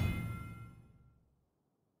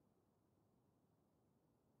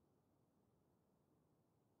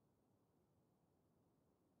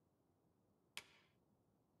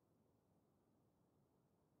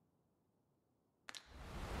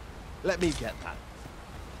 Let me get that.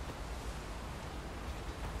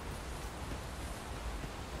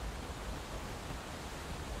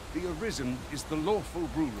 The Arisen is the lawful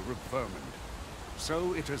ruler of Vermund.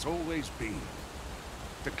 So it has always been.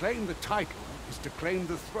 To claim the title is to claim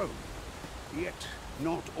the throne. Yet,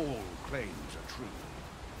 not all claims are true.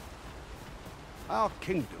 Our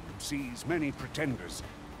kingdom sees many pretenders,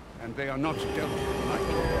 and they are not dealt with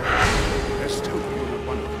lightly. There's still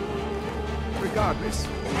one of them. Regardless, do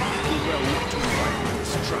well not to invite my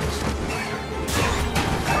mistrust.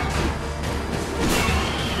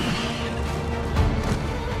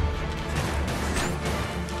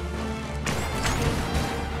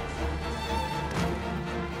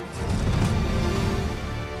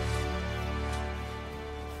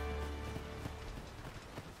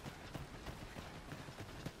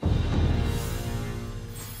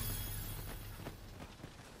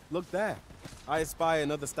 Look there. I espy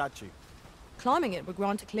another statue. Climbing it would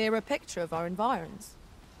grant a clearer picture of our environs.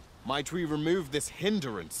 Might we remove this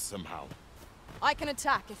hindrance somehow? I can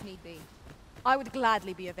attack if need be. I would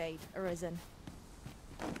gladly be of aid, Arisen.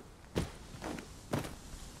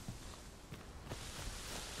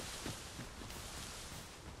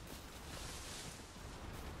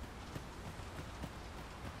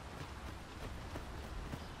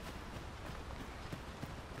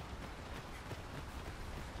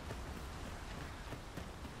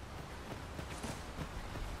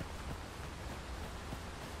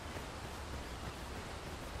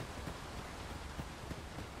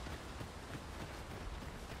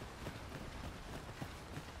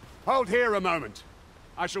 Hold here a moment.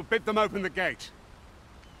 I shall bid them open the gate.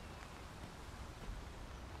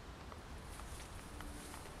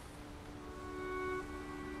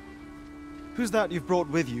 Who's that you've brought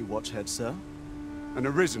with you, Watchhead, sir? An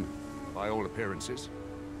Arisen, by all appearances.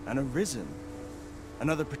 An Arisen?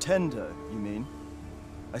 Another pretender, you mean?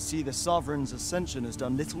 I see the Sovereign's ascension has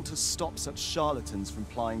done little to stop such charlatans from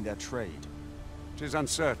plying their trade. 'Tis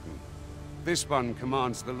uncertain. This one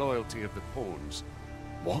commands the loyalty of the pawns.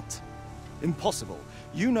 What? Impossible.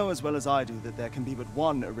 You know as well as I do that there can be but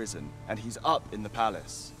one Arisen, and he's up in the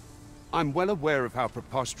palace. I'm well aware of how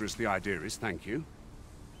preposterous the idea is, thank you.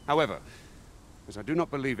 However, as I do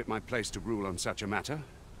not believe it my place to rule on such a matter,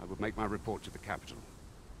 I will make my report to the capital.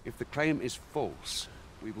 If the claim is false,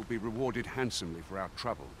 we will be rewarded handsomely for our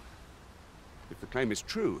trouble. If the claim is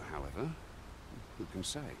true, however, who can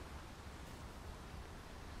say?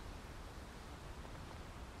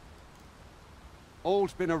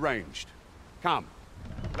 All's been arranged. Come,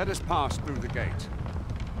 let us pass through the gate.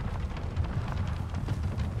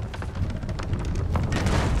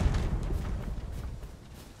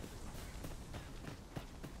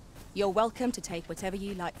 You're welcome to take whatever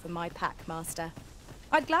you like from my pack, Master.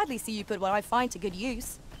 I'd gladly see you put what I find to good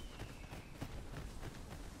use.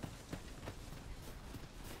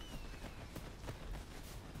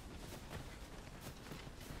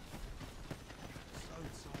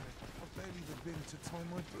 To tie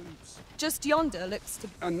my boots. Just yonder looks to...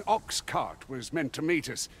 An ox cart was meant to meet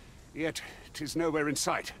us, yet 'tis nowhere in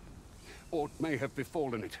sight. Aught may have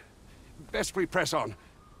befallen it. Best we press on.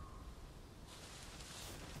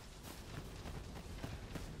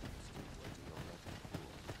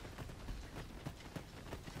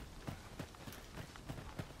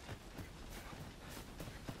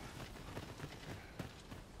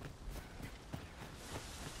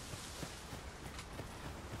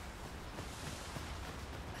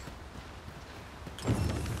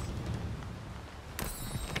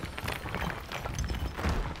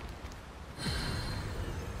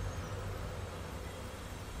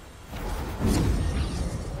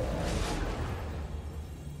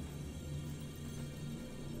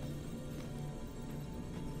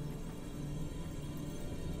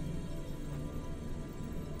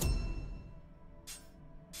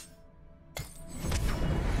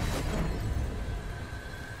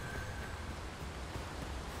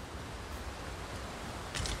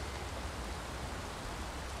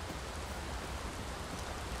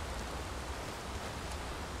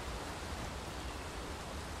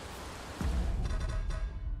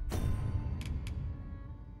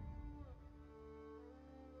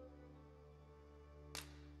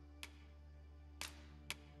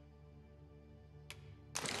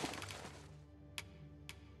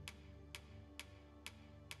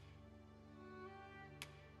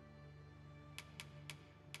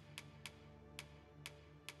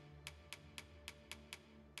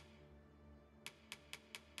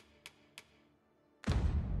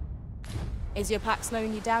 Is your pack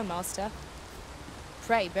slowing you down, Master?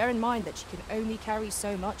 Pray, bear in mind that you can only carry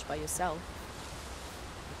so much by yourself.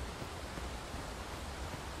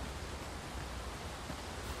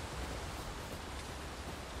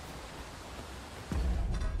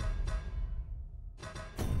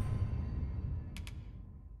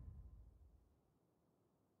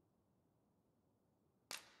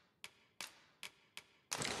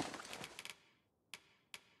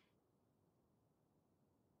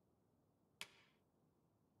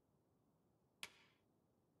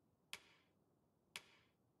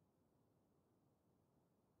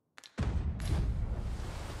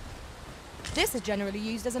 This is generally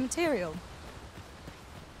used as a material.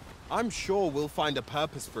 I'm sure we'll find a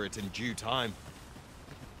purpose for it in due time.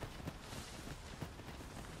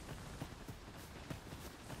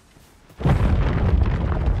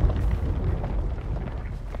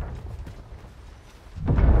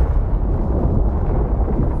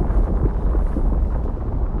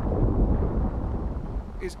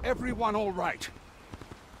 Is everyone all right?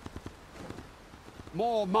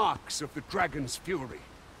 More marks of the dragon's fury.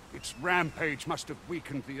 Its rampage must have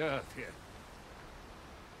weakened the earth here.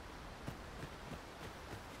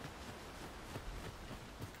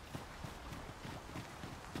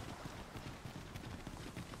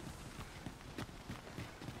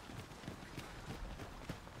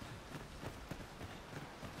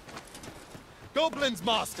 Goblins,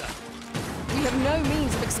 Master! We have no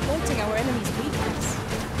means of exploiting our enemy's weakness.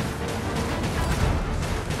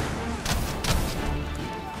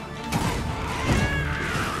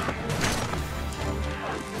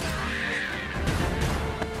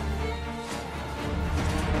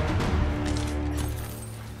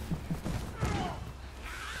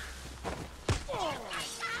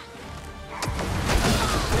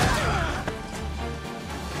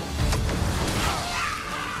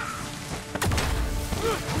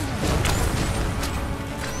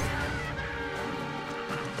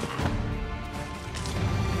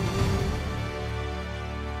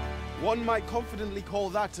 One might confidently call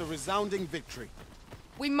that a resounding victory.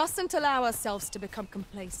 We mustn't allow ourselves to become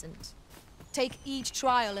complacent. Take each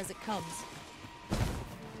trial as it comes.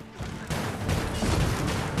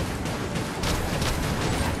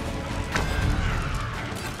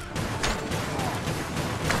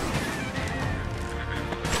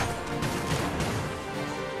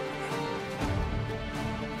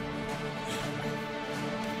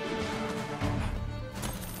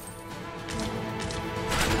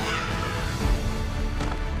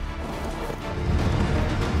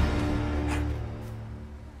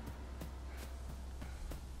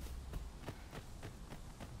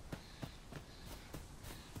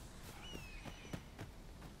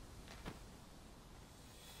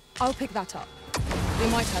 I'll pick that up. We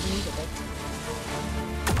might have need of it.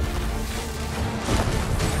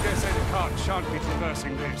 I dare say the cart shan't be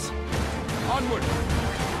traversing this. Onward!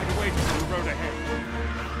 It awaits on the road ahead.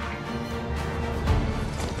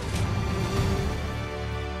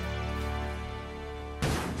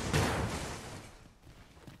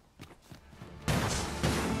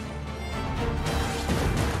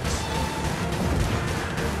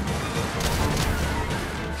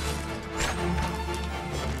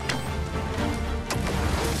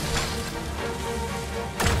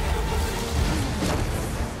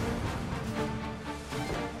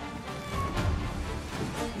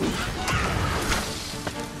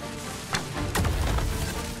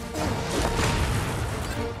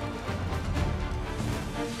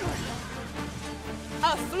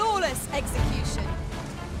 A flawless execution.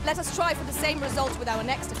 Let us try for the same result with our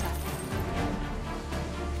next attack.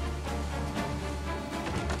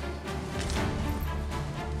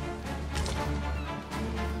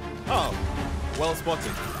 Oh, well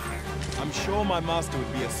spotted. I'm sure my master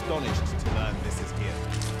would be astonished to learn this is here.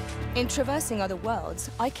 In traversing other worlds,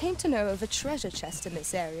 I came to know of a treasure chest in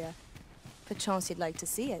this area. Perchance you'd like to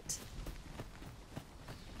see it.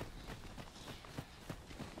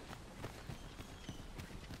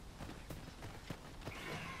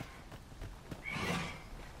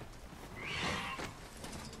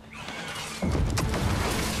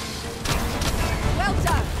 Well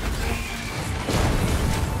done!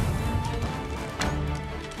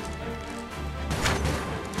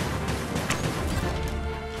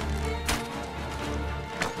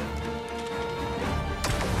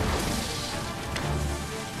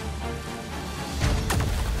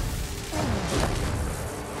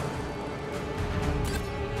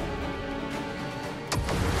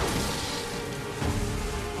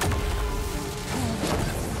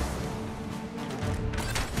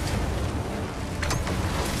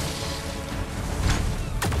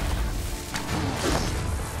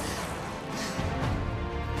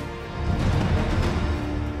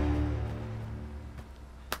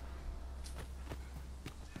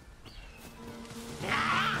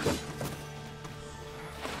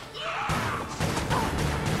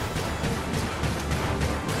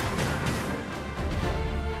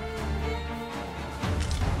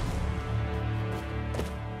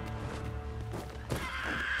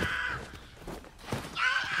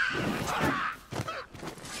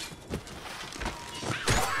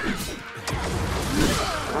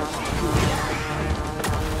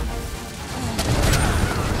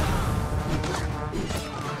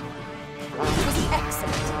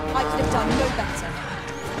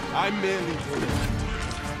 merely doing.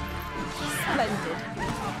 Splendid.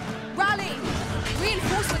 Rally!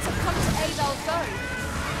 Reinforcements have come to aid our foe.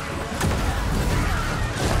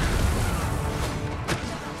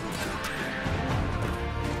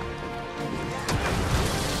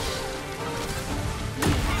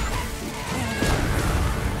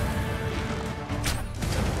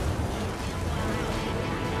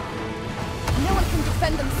 No one can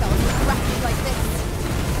defend themselves with graphics like this.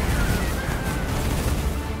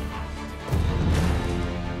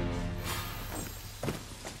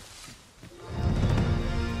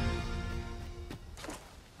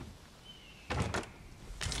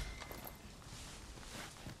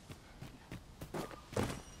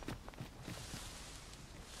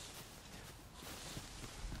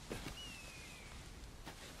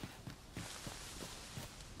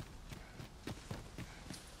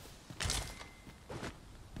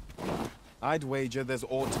 I'd wager there's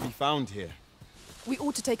aught to be found here. We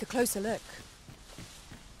ought to take a closer look.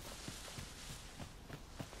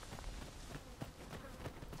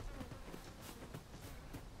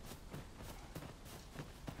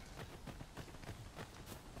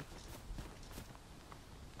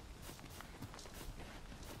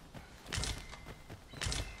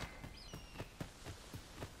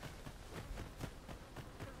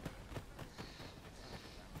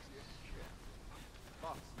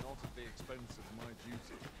 Not at the expense of my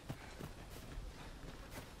duty.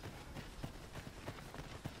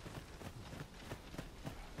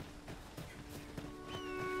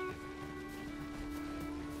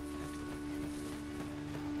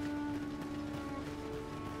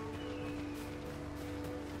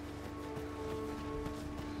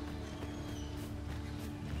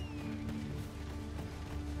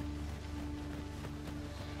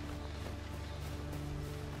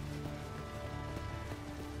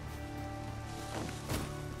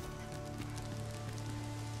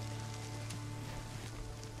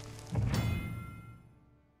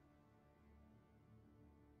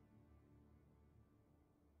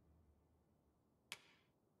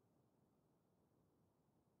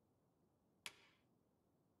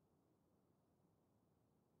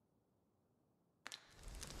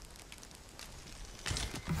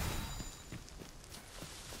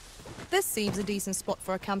 This seems a decent spot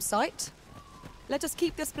for a campsite. Let us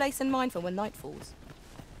keep this place in mind for when night falls.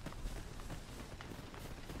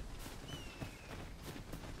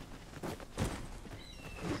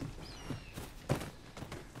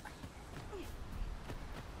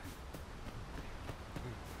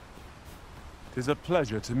 Tis a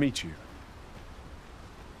pleasure to meet you.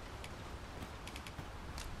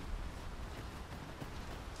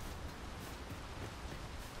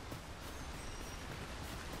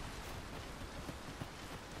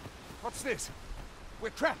 What's this? We're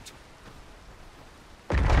trapped.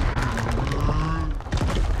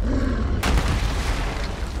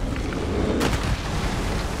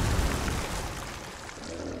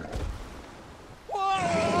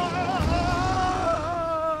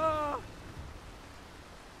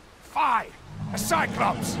 Fie! A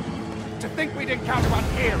Cyclops! To think we'd encounter one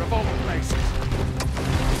here of all places.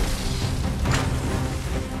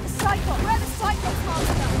 The Cyclops! Where are the Cyclops,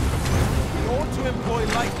 Master? We ought to employ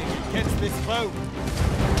lightning against this foe.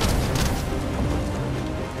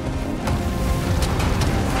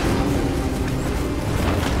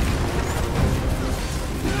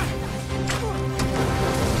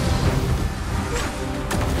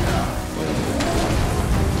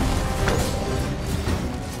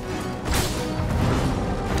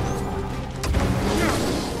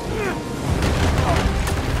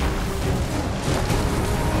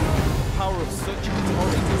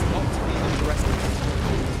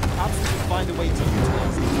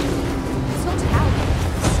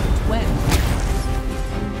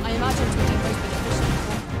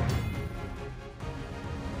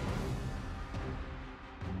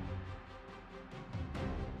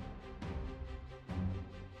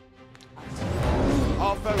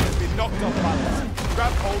 Our foe has been knocked off balance.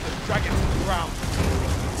 Grab hold and drag it to the ground.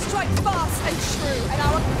 Strike fast and true, and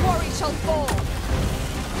our quarry shall fall.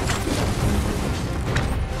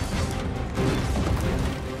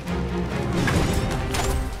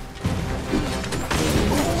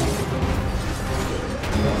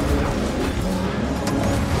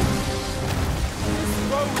 This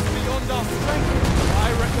foe is beyond our strength. I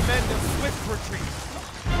recommend a swift retreat.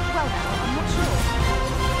 Well now, I'm not sure.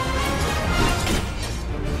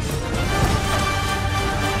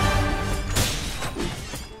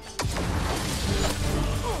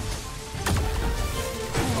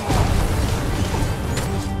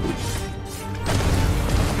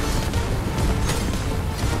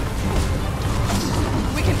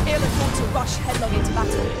 We can ill afford to rush headlong into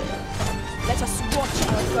battle.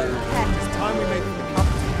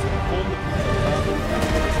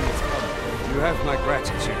 have my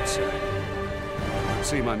gratitude, sir. It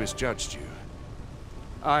seems I misjudged you.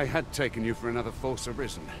 I had taken you for another Force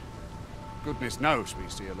Arisen. Goodness knows we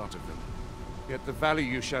see a lot of them. Yet the value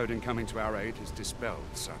you showed in coming to our aid has dispelled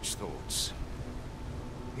such thoughts.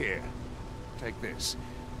 Here, take this,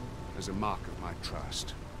 as a mark of my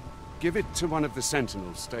trust. Give it to one of the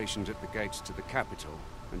sentinels stationed at the gates to the capital,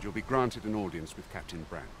 and you'll be granted an audience with Captain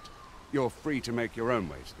Brandt. You're free to make your own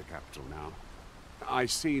way to the capital now. I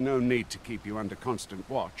see no need to keep you under constant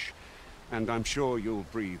watch, and I'm sure you'll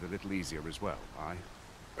breathe a little easier as well, aye?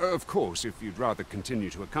 Of course, if you'd rather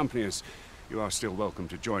continue to accompany us, you are still welcome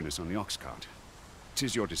to join us on the ox cart.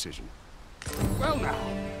 'Tis your decision. Well now.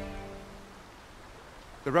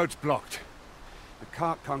 The road's blocked. The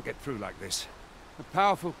cart can't get through like this. A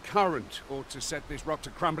powerful current ought to set this rock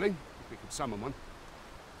to crumbling, if we could summon one.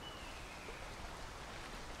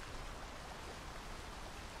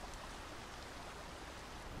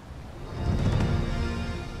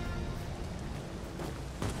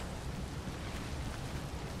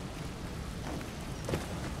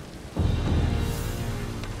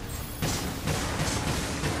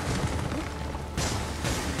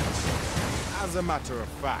 As a matter of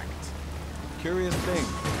fact, curious thing,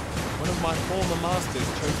 one of my former masters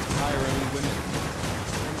chose to hire only women.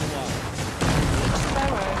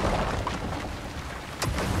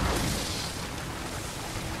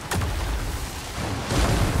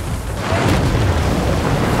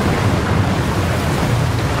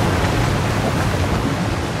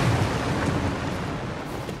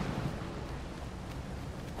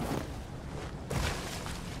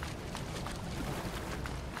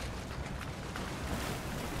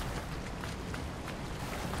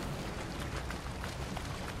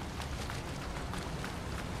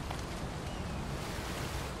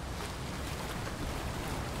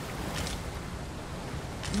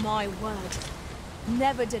 My word.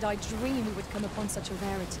 Never did I dream we would come upon such a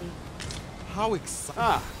rarity. How exciting!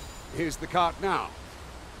 Ah, here's the cart now.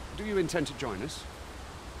 Do you intend to join us?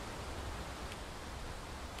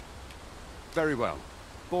 Very well.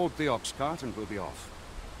 Board the ox cart and we'll be off.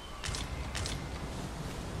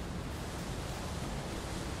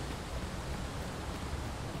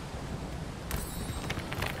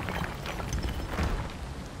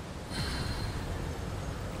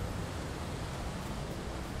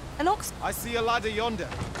 An ox? I see a ladder yonder,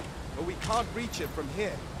 but we can't reach it from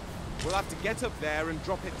here. We'll have to get up there and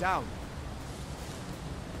drop it down.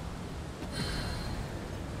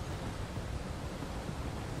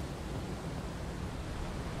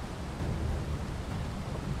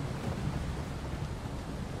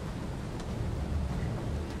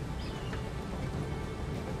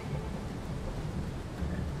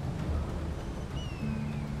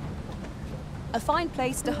 A fine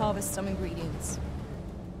place to harvest some ingredients.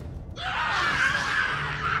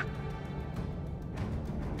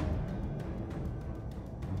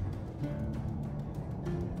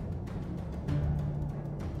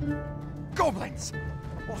 Goblins!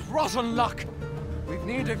 What rotten luck! We've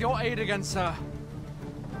need of your aid again, sir.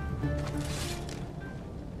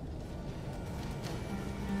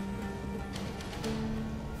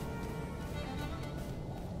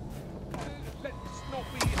 Let's not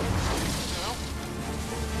be now.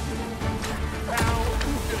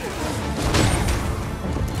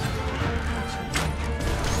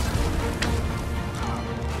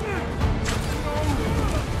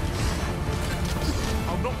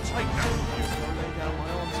 I'll not take that. I'll lay down my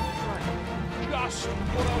arms and pray. Just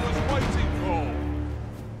what I was waiting for.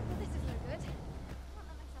 This is no good.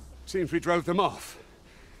 Seems we drove them off.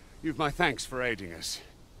 You've my thanks for aiding us.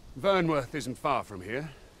 Vernworth isn't far from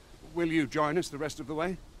here. Will you join us the rest of the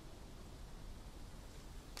way?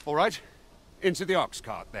 All right. Into the ox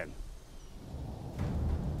cart, then.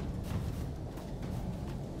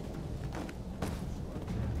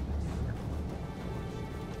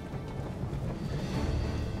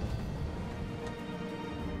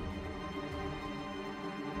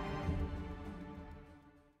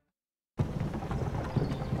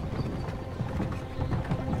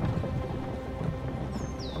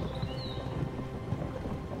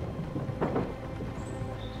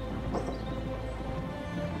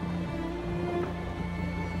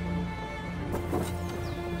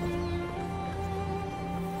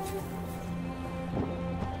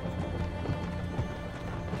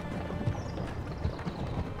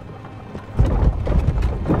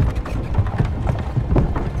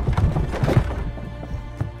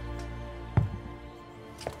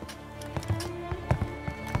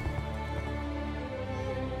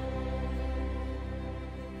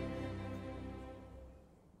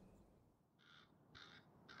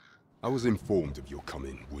 I was informed of your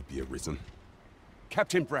coming, would-be Arisen.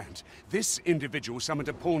 Captain Brandt, this individual summoned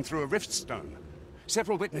a pawn through a rift stone.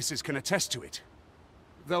 Several witnesses can attest to it.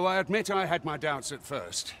 Though I admit I had my doubts at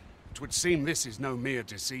first. It would seem this is no mere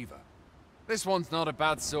deceiver. This one's not a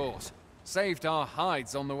bad sort. Saved our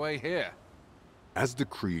hides on the way here. As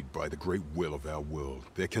decreed by the great will of our world,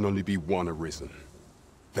 there can only be one Arisen.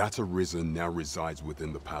 That Arisen now resides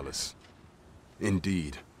within the palace.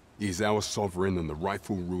 Indeed, he is our sovereign and the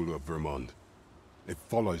rightful ruler of Vermont. It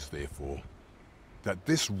follows, therefore, that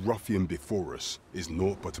this ruffian before us is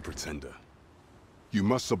naught but a pretender. You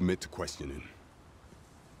must submit to questioning.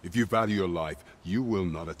 If you value your life, you will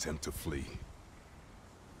not attempt to flee.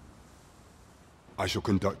 I shall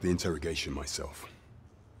conduct the interrogation myself.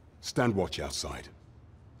 Stand watch outside.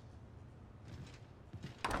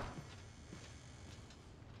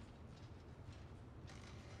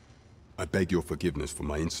 I beg your forgiveness for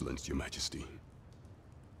my insolence, Your Majesty.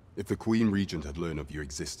 If the Queen Regent had learned of your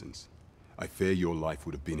existence, I fear your life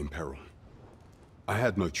would have been in peril. I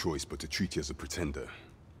had no choice but to treat you as a pretender,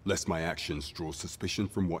 lest my actions draw suspicion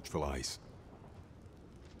from watchful eyes.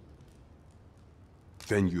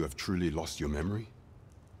 Then you have truly lost your memory?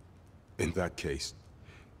 In that case,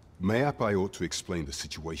 mayhap I ought to explain the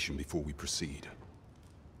situation before we proceed.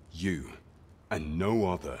 You, and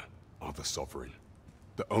no other, are the Sovereign,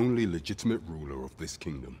 the only legitimate ruler of this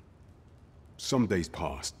kingdom. Some days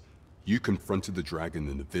past, you confronted the dragon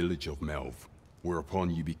in the village of Melv, whereupon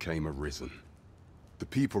you became Arisen. The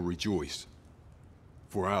people rejoiced,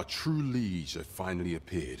 for our true liege had finally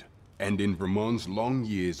appeared, ending Vermont's long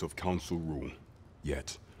years of council rule.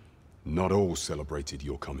 Yet, not all celebrated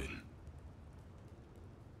your coming.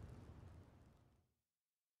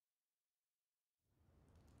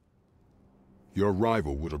 Your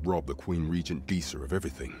arrival would have robbed the Queen Regent Disa of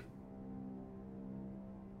everything.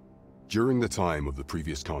 During the time of the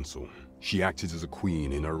previous consul, she acted as a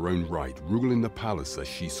queen in her own right, ruling the palace as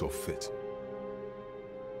she saw fit.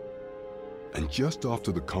 And just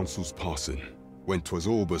after the consul's passing, when 'twas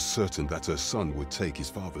all but certain that her son would take his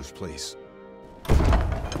father's place,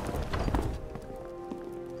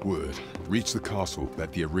 word reached the castle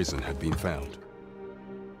that the Arisen had been found.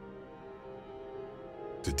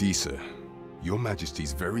 To Disa, Your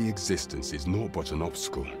Majesty's very existence is naught but an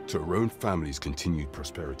obstacle to her own family's continued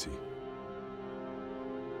prosperity.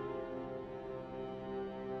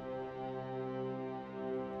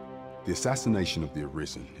 The assassination of the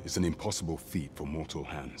Arisen is an impossible feat for mortal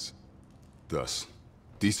hands. Thus,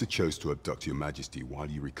 Disa chose to abduct Your Majesty while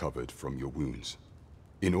you recovered from your wounds,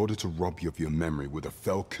 in order to rob you of your memory with a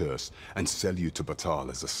fell curse and sell you to Batal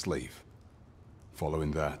as a slave.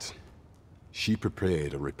 Following that, she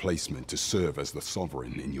prepared a replacement to serve as the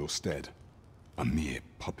Sovereign in your stead. A mere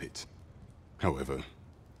puppet. However,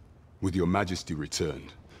 with Your Majesty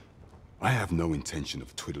returned, I have no intention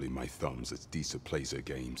of twiddling my thumbs as Disa plays her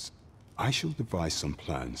games. I shall devise some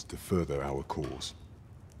plans to further our cause.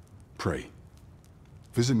 Pray,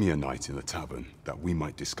 visit me a night in the tavern that we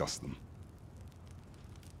might discuss them.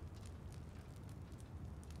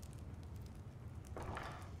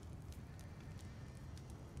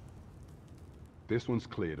 This one's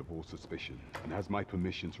cleared of all suspicion, and has my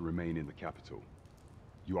permission to remain in the capital.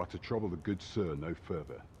 You are to trouble the good sir no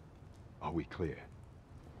further. Are we clear?